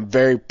season, and I'm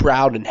very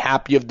proud and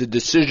happy of the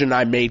decision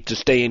I made to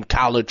stay in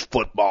college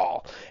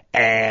football.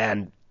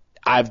 And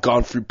I've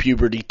gone through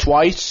puberty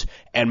twice,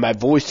 and my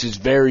voice is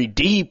very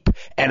deep,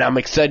 and I'm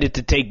excited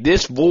to take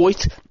this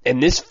voice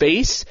and this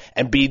face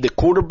and be the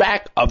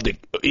quarterback of the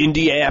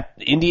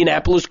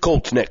Indianapolis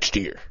Colts next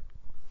year.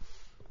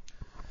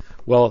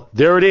 Well,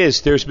 there it is.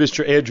 There's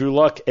Mr. Andrew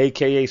Luck,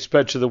 a.k.a.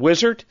 Spencer the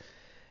Wizard,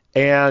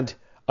 and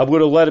I'm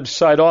going to let him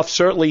sign off.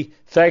 Certainly,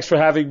 thanks for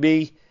having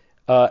me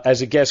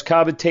as a guest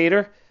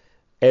commentator,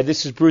 and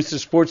this is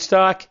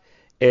Brucethesportsdoc,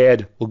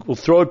 and we'll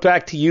throw it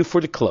back to you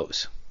for the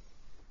close.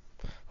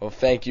 Well,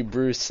 thank you,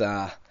 Bruce.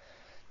 Now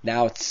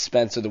it's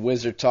Spencer the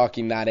Wizard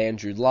talking, not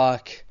Andrew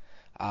Luck.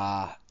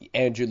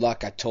 Andrew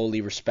Luck I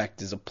totally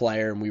respect as a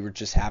player, and we were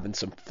just having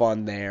some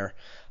fun there.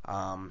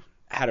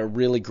 Had a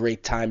really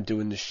great time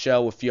doing the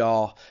show with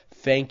y'all.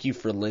 Thank you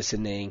for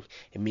listening.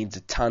 It means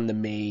a ton to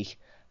me.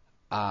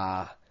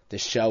 The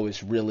show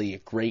is really a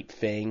great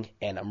thing,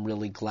 and I'm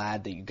really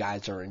glad that you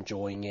guys are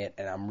enjoying it,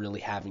 and I'm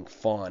really having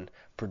fun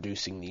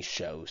producing these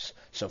shows.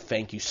 So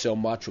thank you so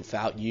much.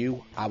 Without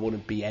you, I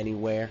wouldn't be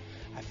anywhere.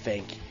 I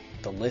thank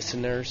the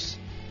listeners,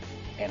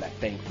 and I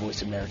thank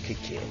Voice America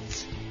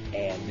Kids.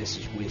 And this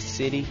is Wiz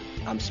City.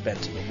 I'm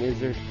Spencer the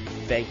Wizard.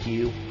 Thank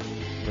you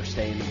for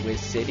staying in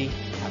Wiz City.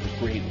 Have a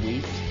great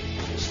week.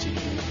 We'll see you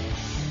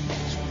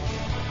next week.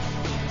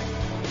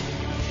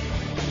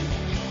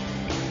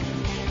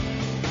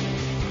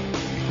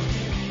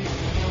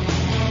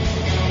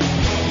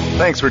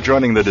 Thanks for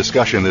joining the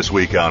discussion this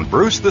week on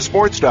Bruce the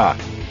Sports Doc.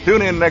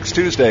 Tune in next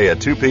Tuesday at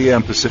 2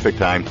 p.m. Pacific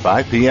Time,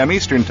 5 p.m.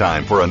 Eastern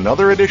Time for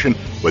another edition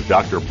with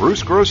Dr.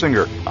 Bruce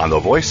Grossinger on the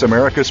Voice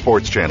America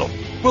Sports Channel.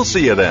 We'll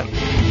see you then.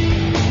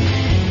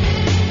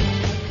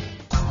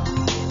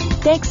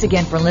 Thanks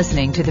again for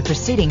listening to the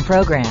preceding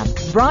program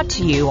brought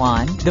to you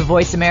on the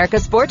Voice America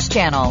Sports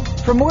Channel.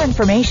 For more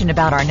information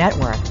about our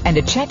network and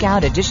to check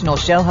out additional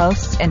show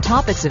hosts and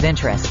topics of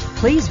interest,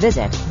 please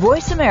visit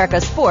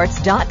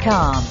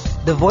voiceamericasports.com.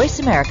 The Voice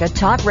America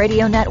Talk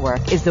Radio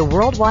Network is the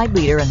worldwide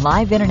leader in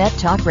live Internet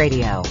talk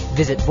radio.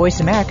 Visit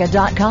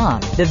voiceamerica.com.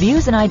 The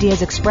views and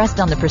ideas expressed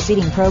on the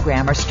preceding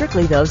program are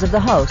strictly those of the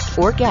host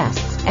or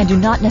guests and do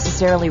not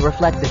necessarily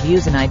reflect the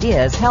views and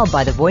ideas held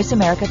by the Voice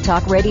America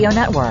Talk Radio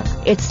Network,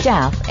 its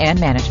staff, and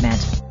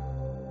management.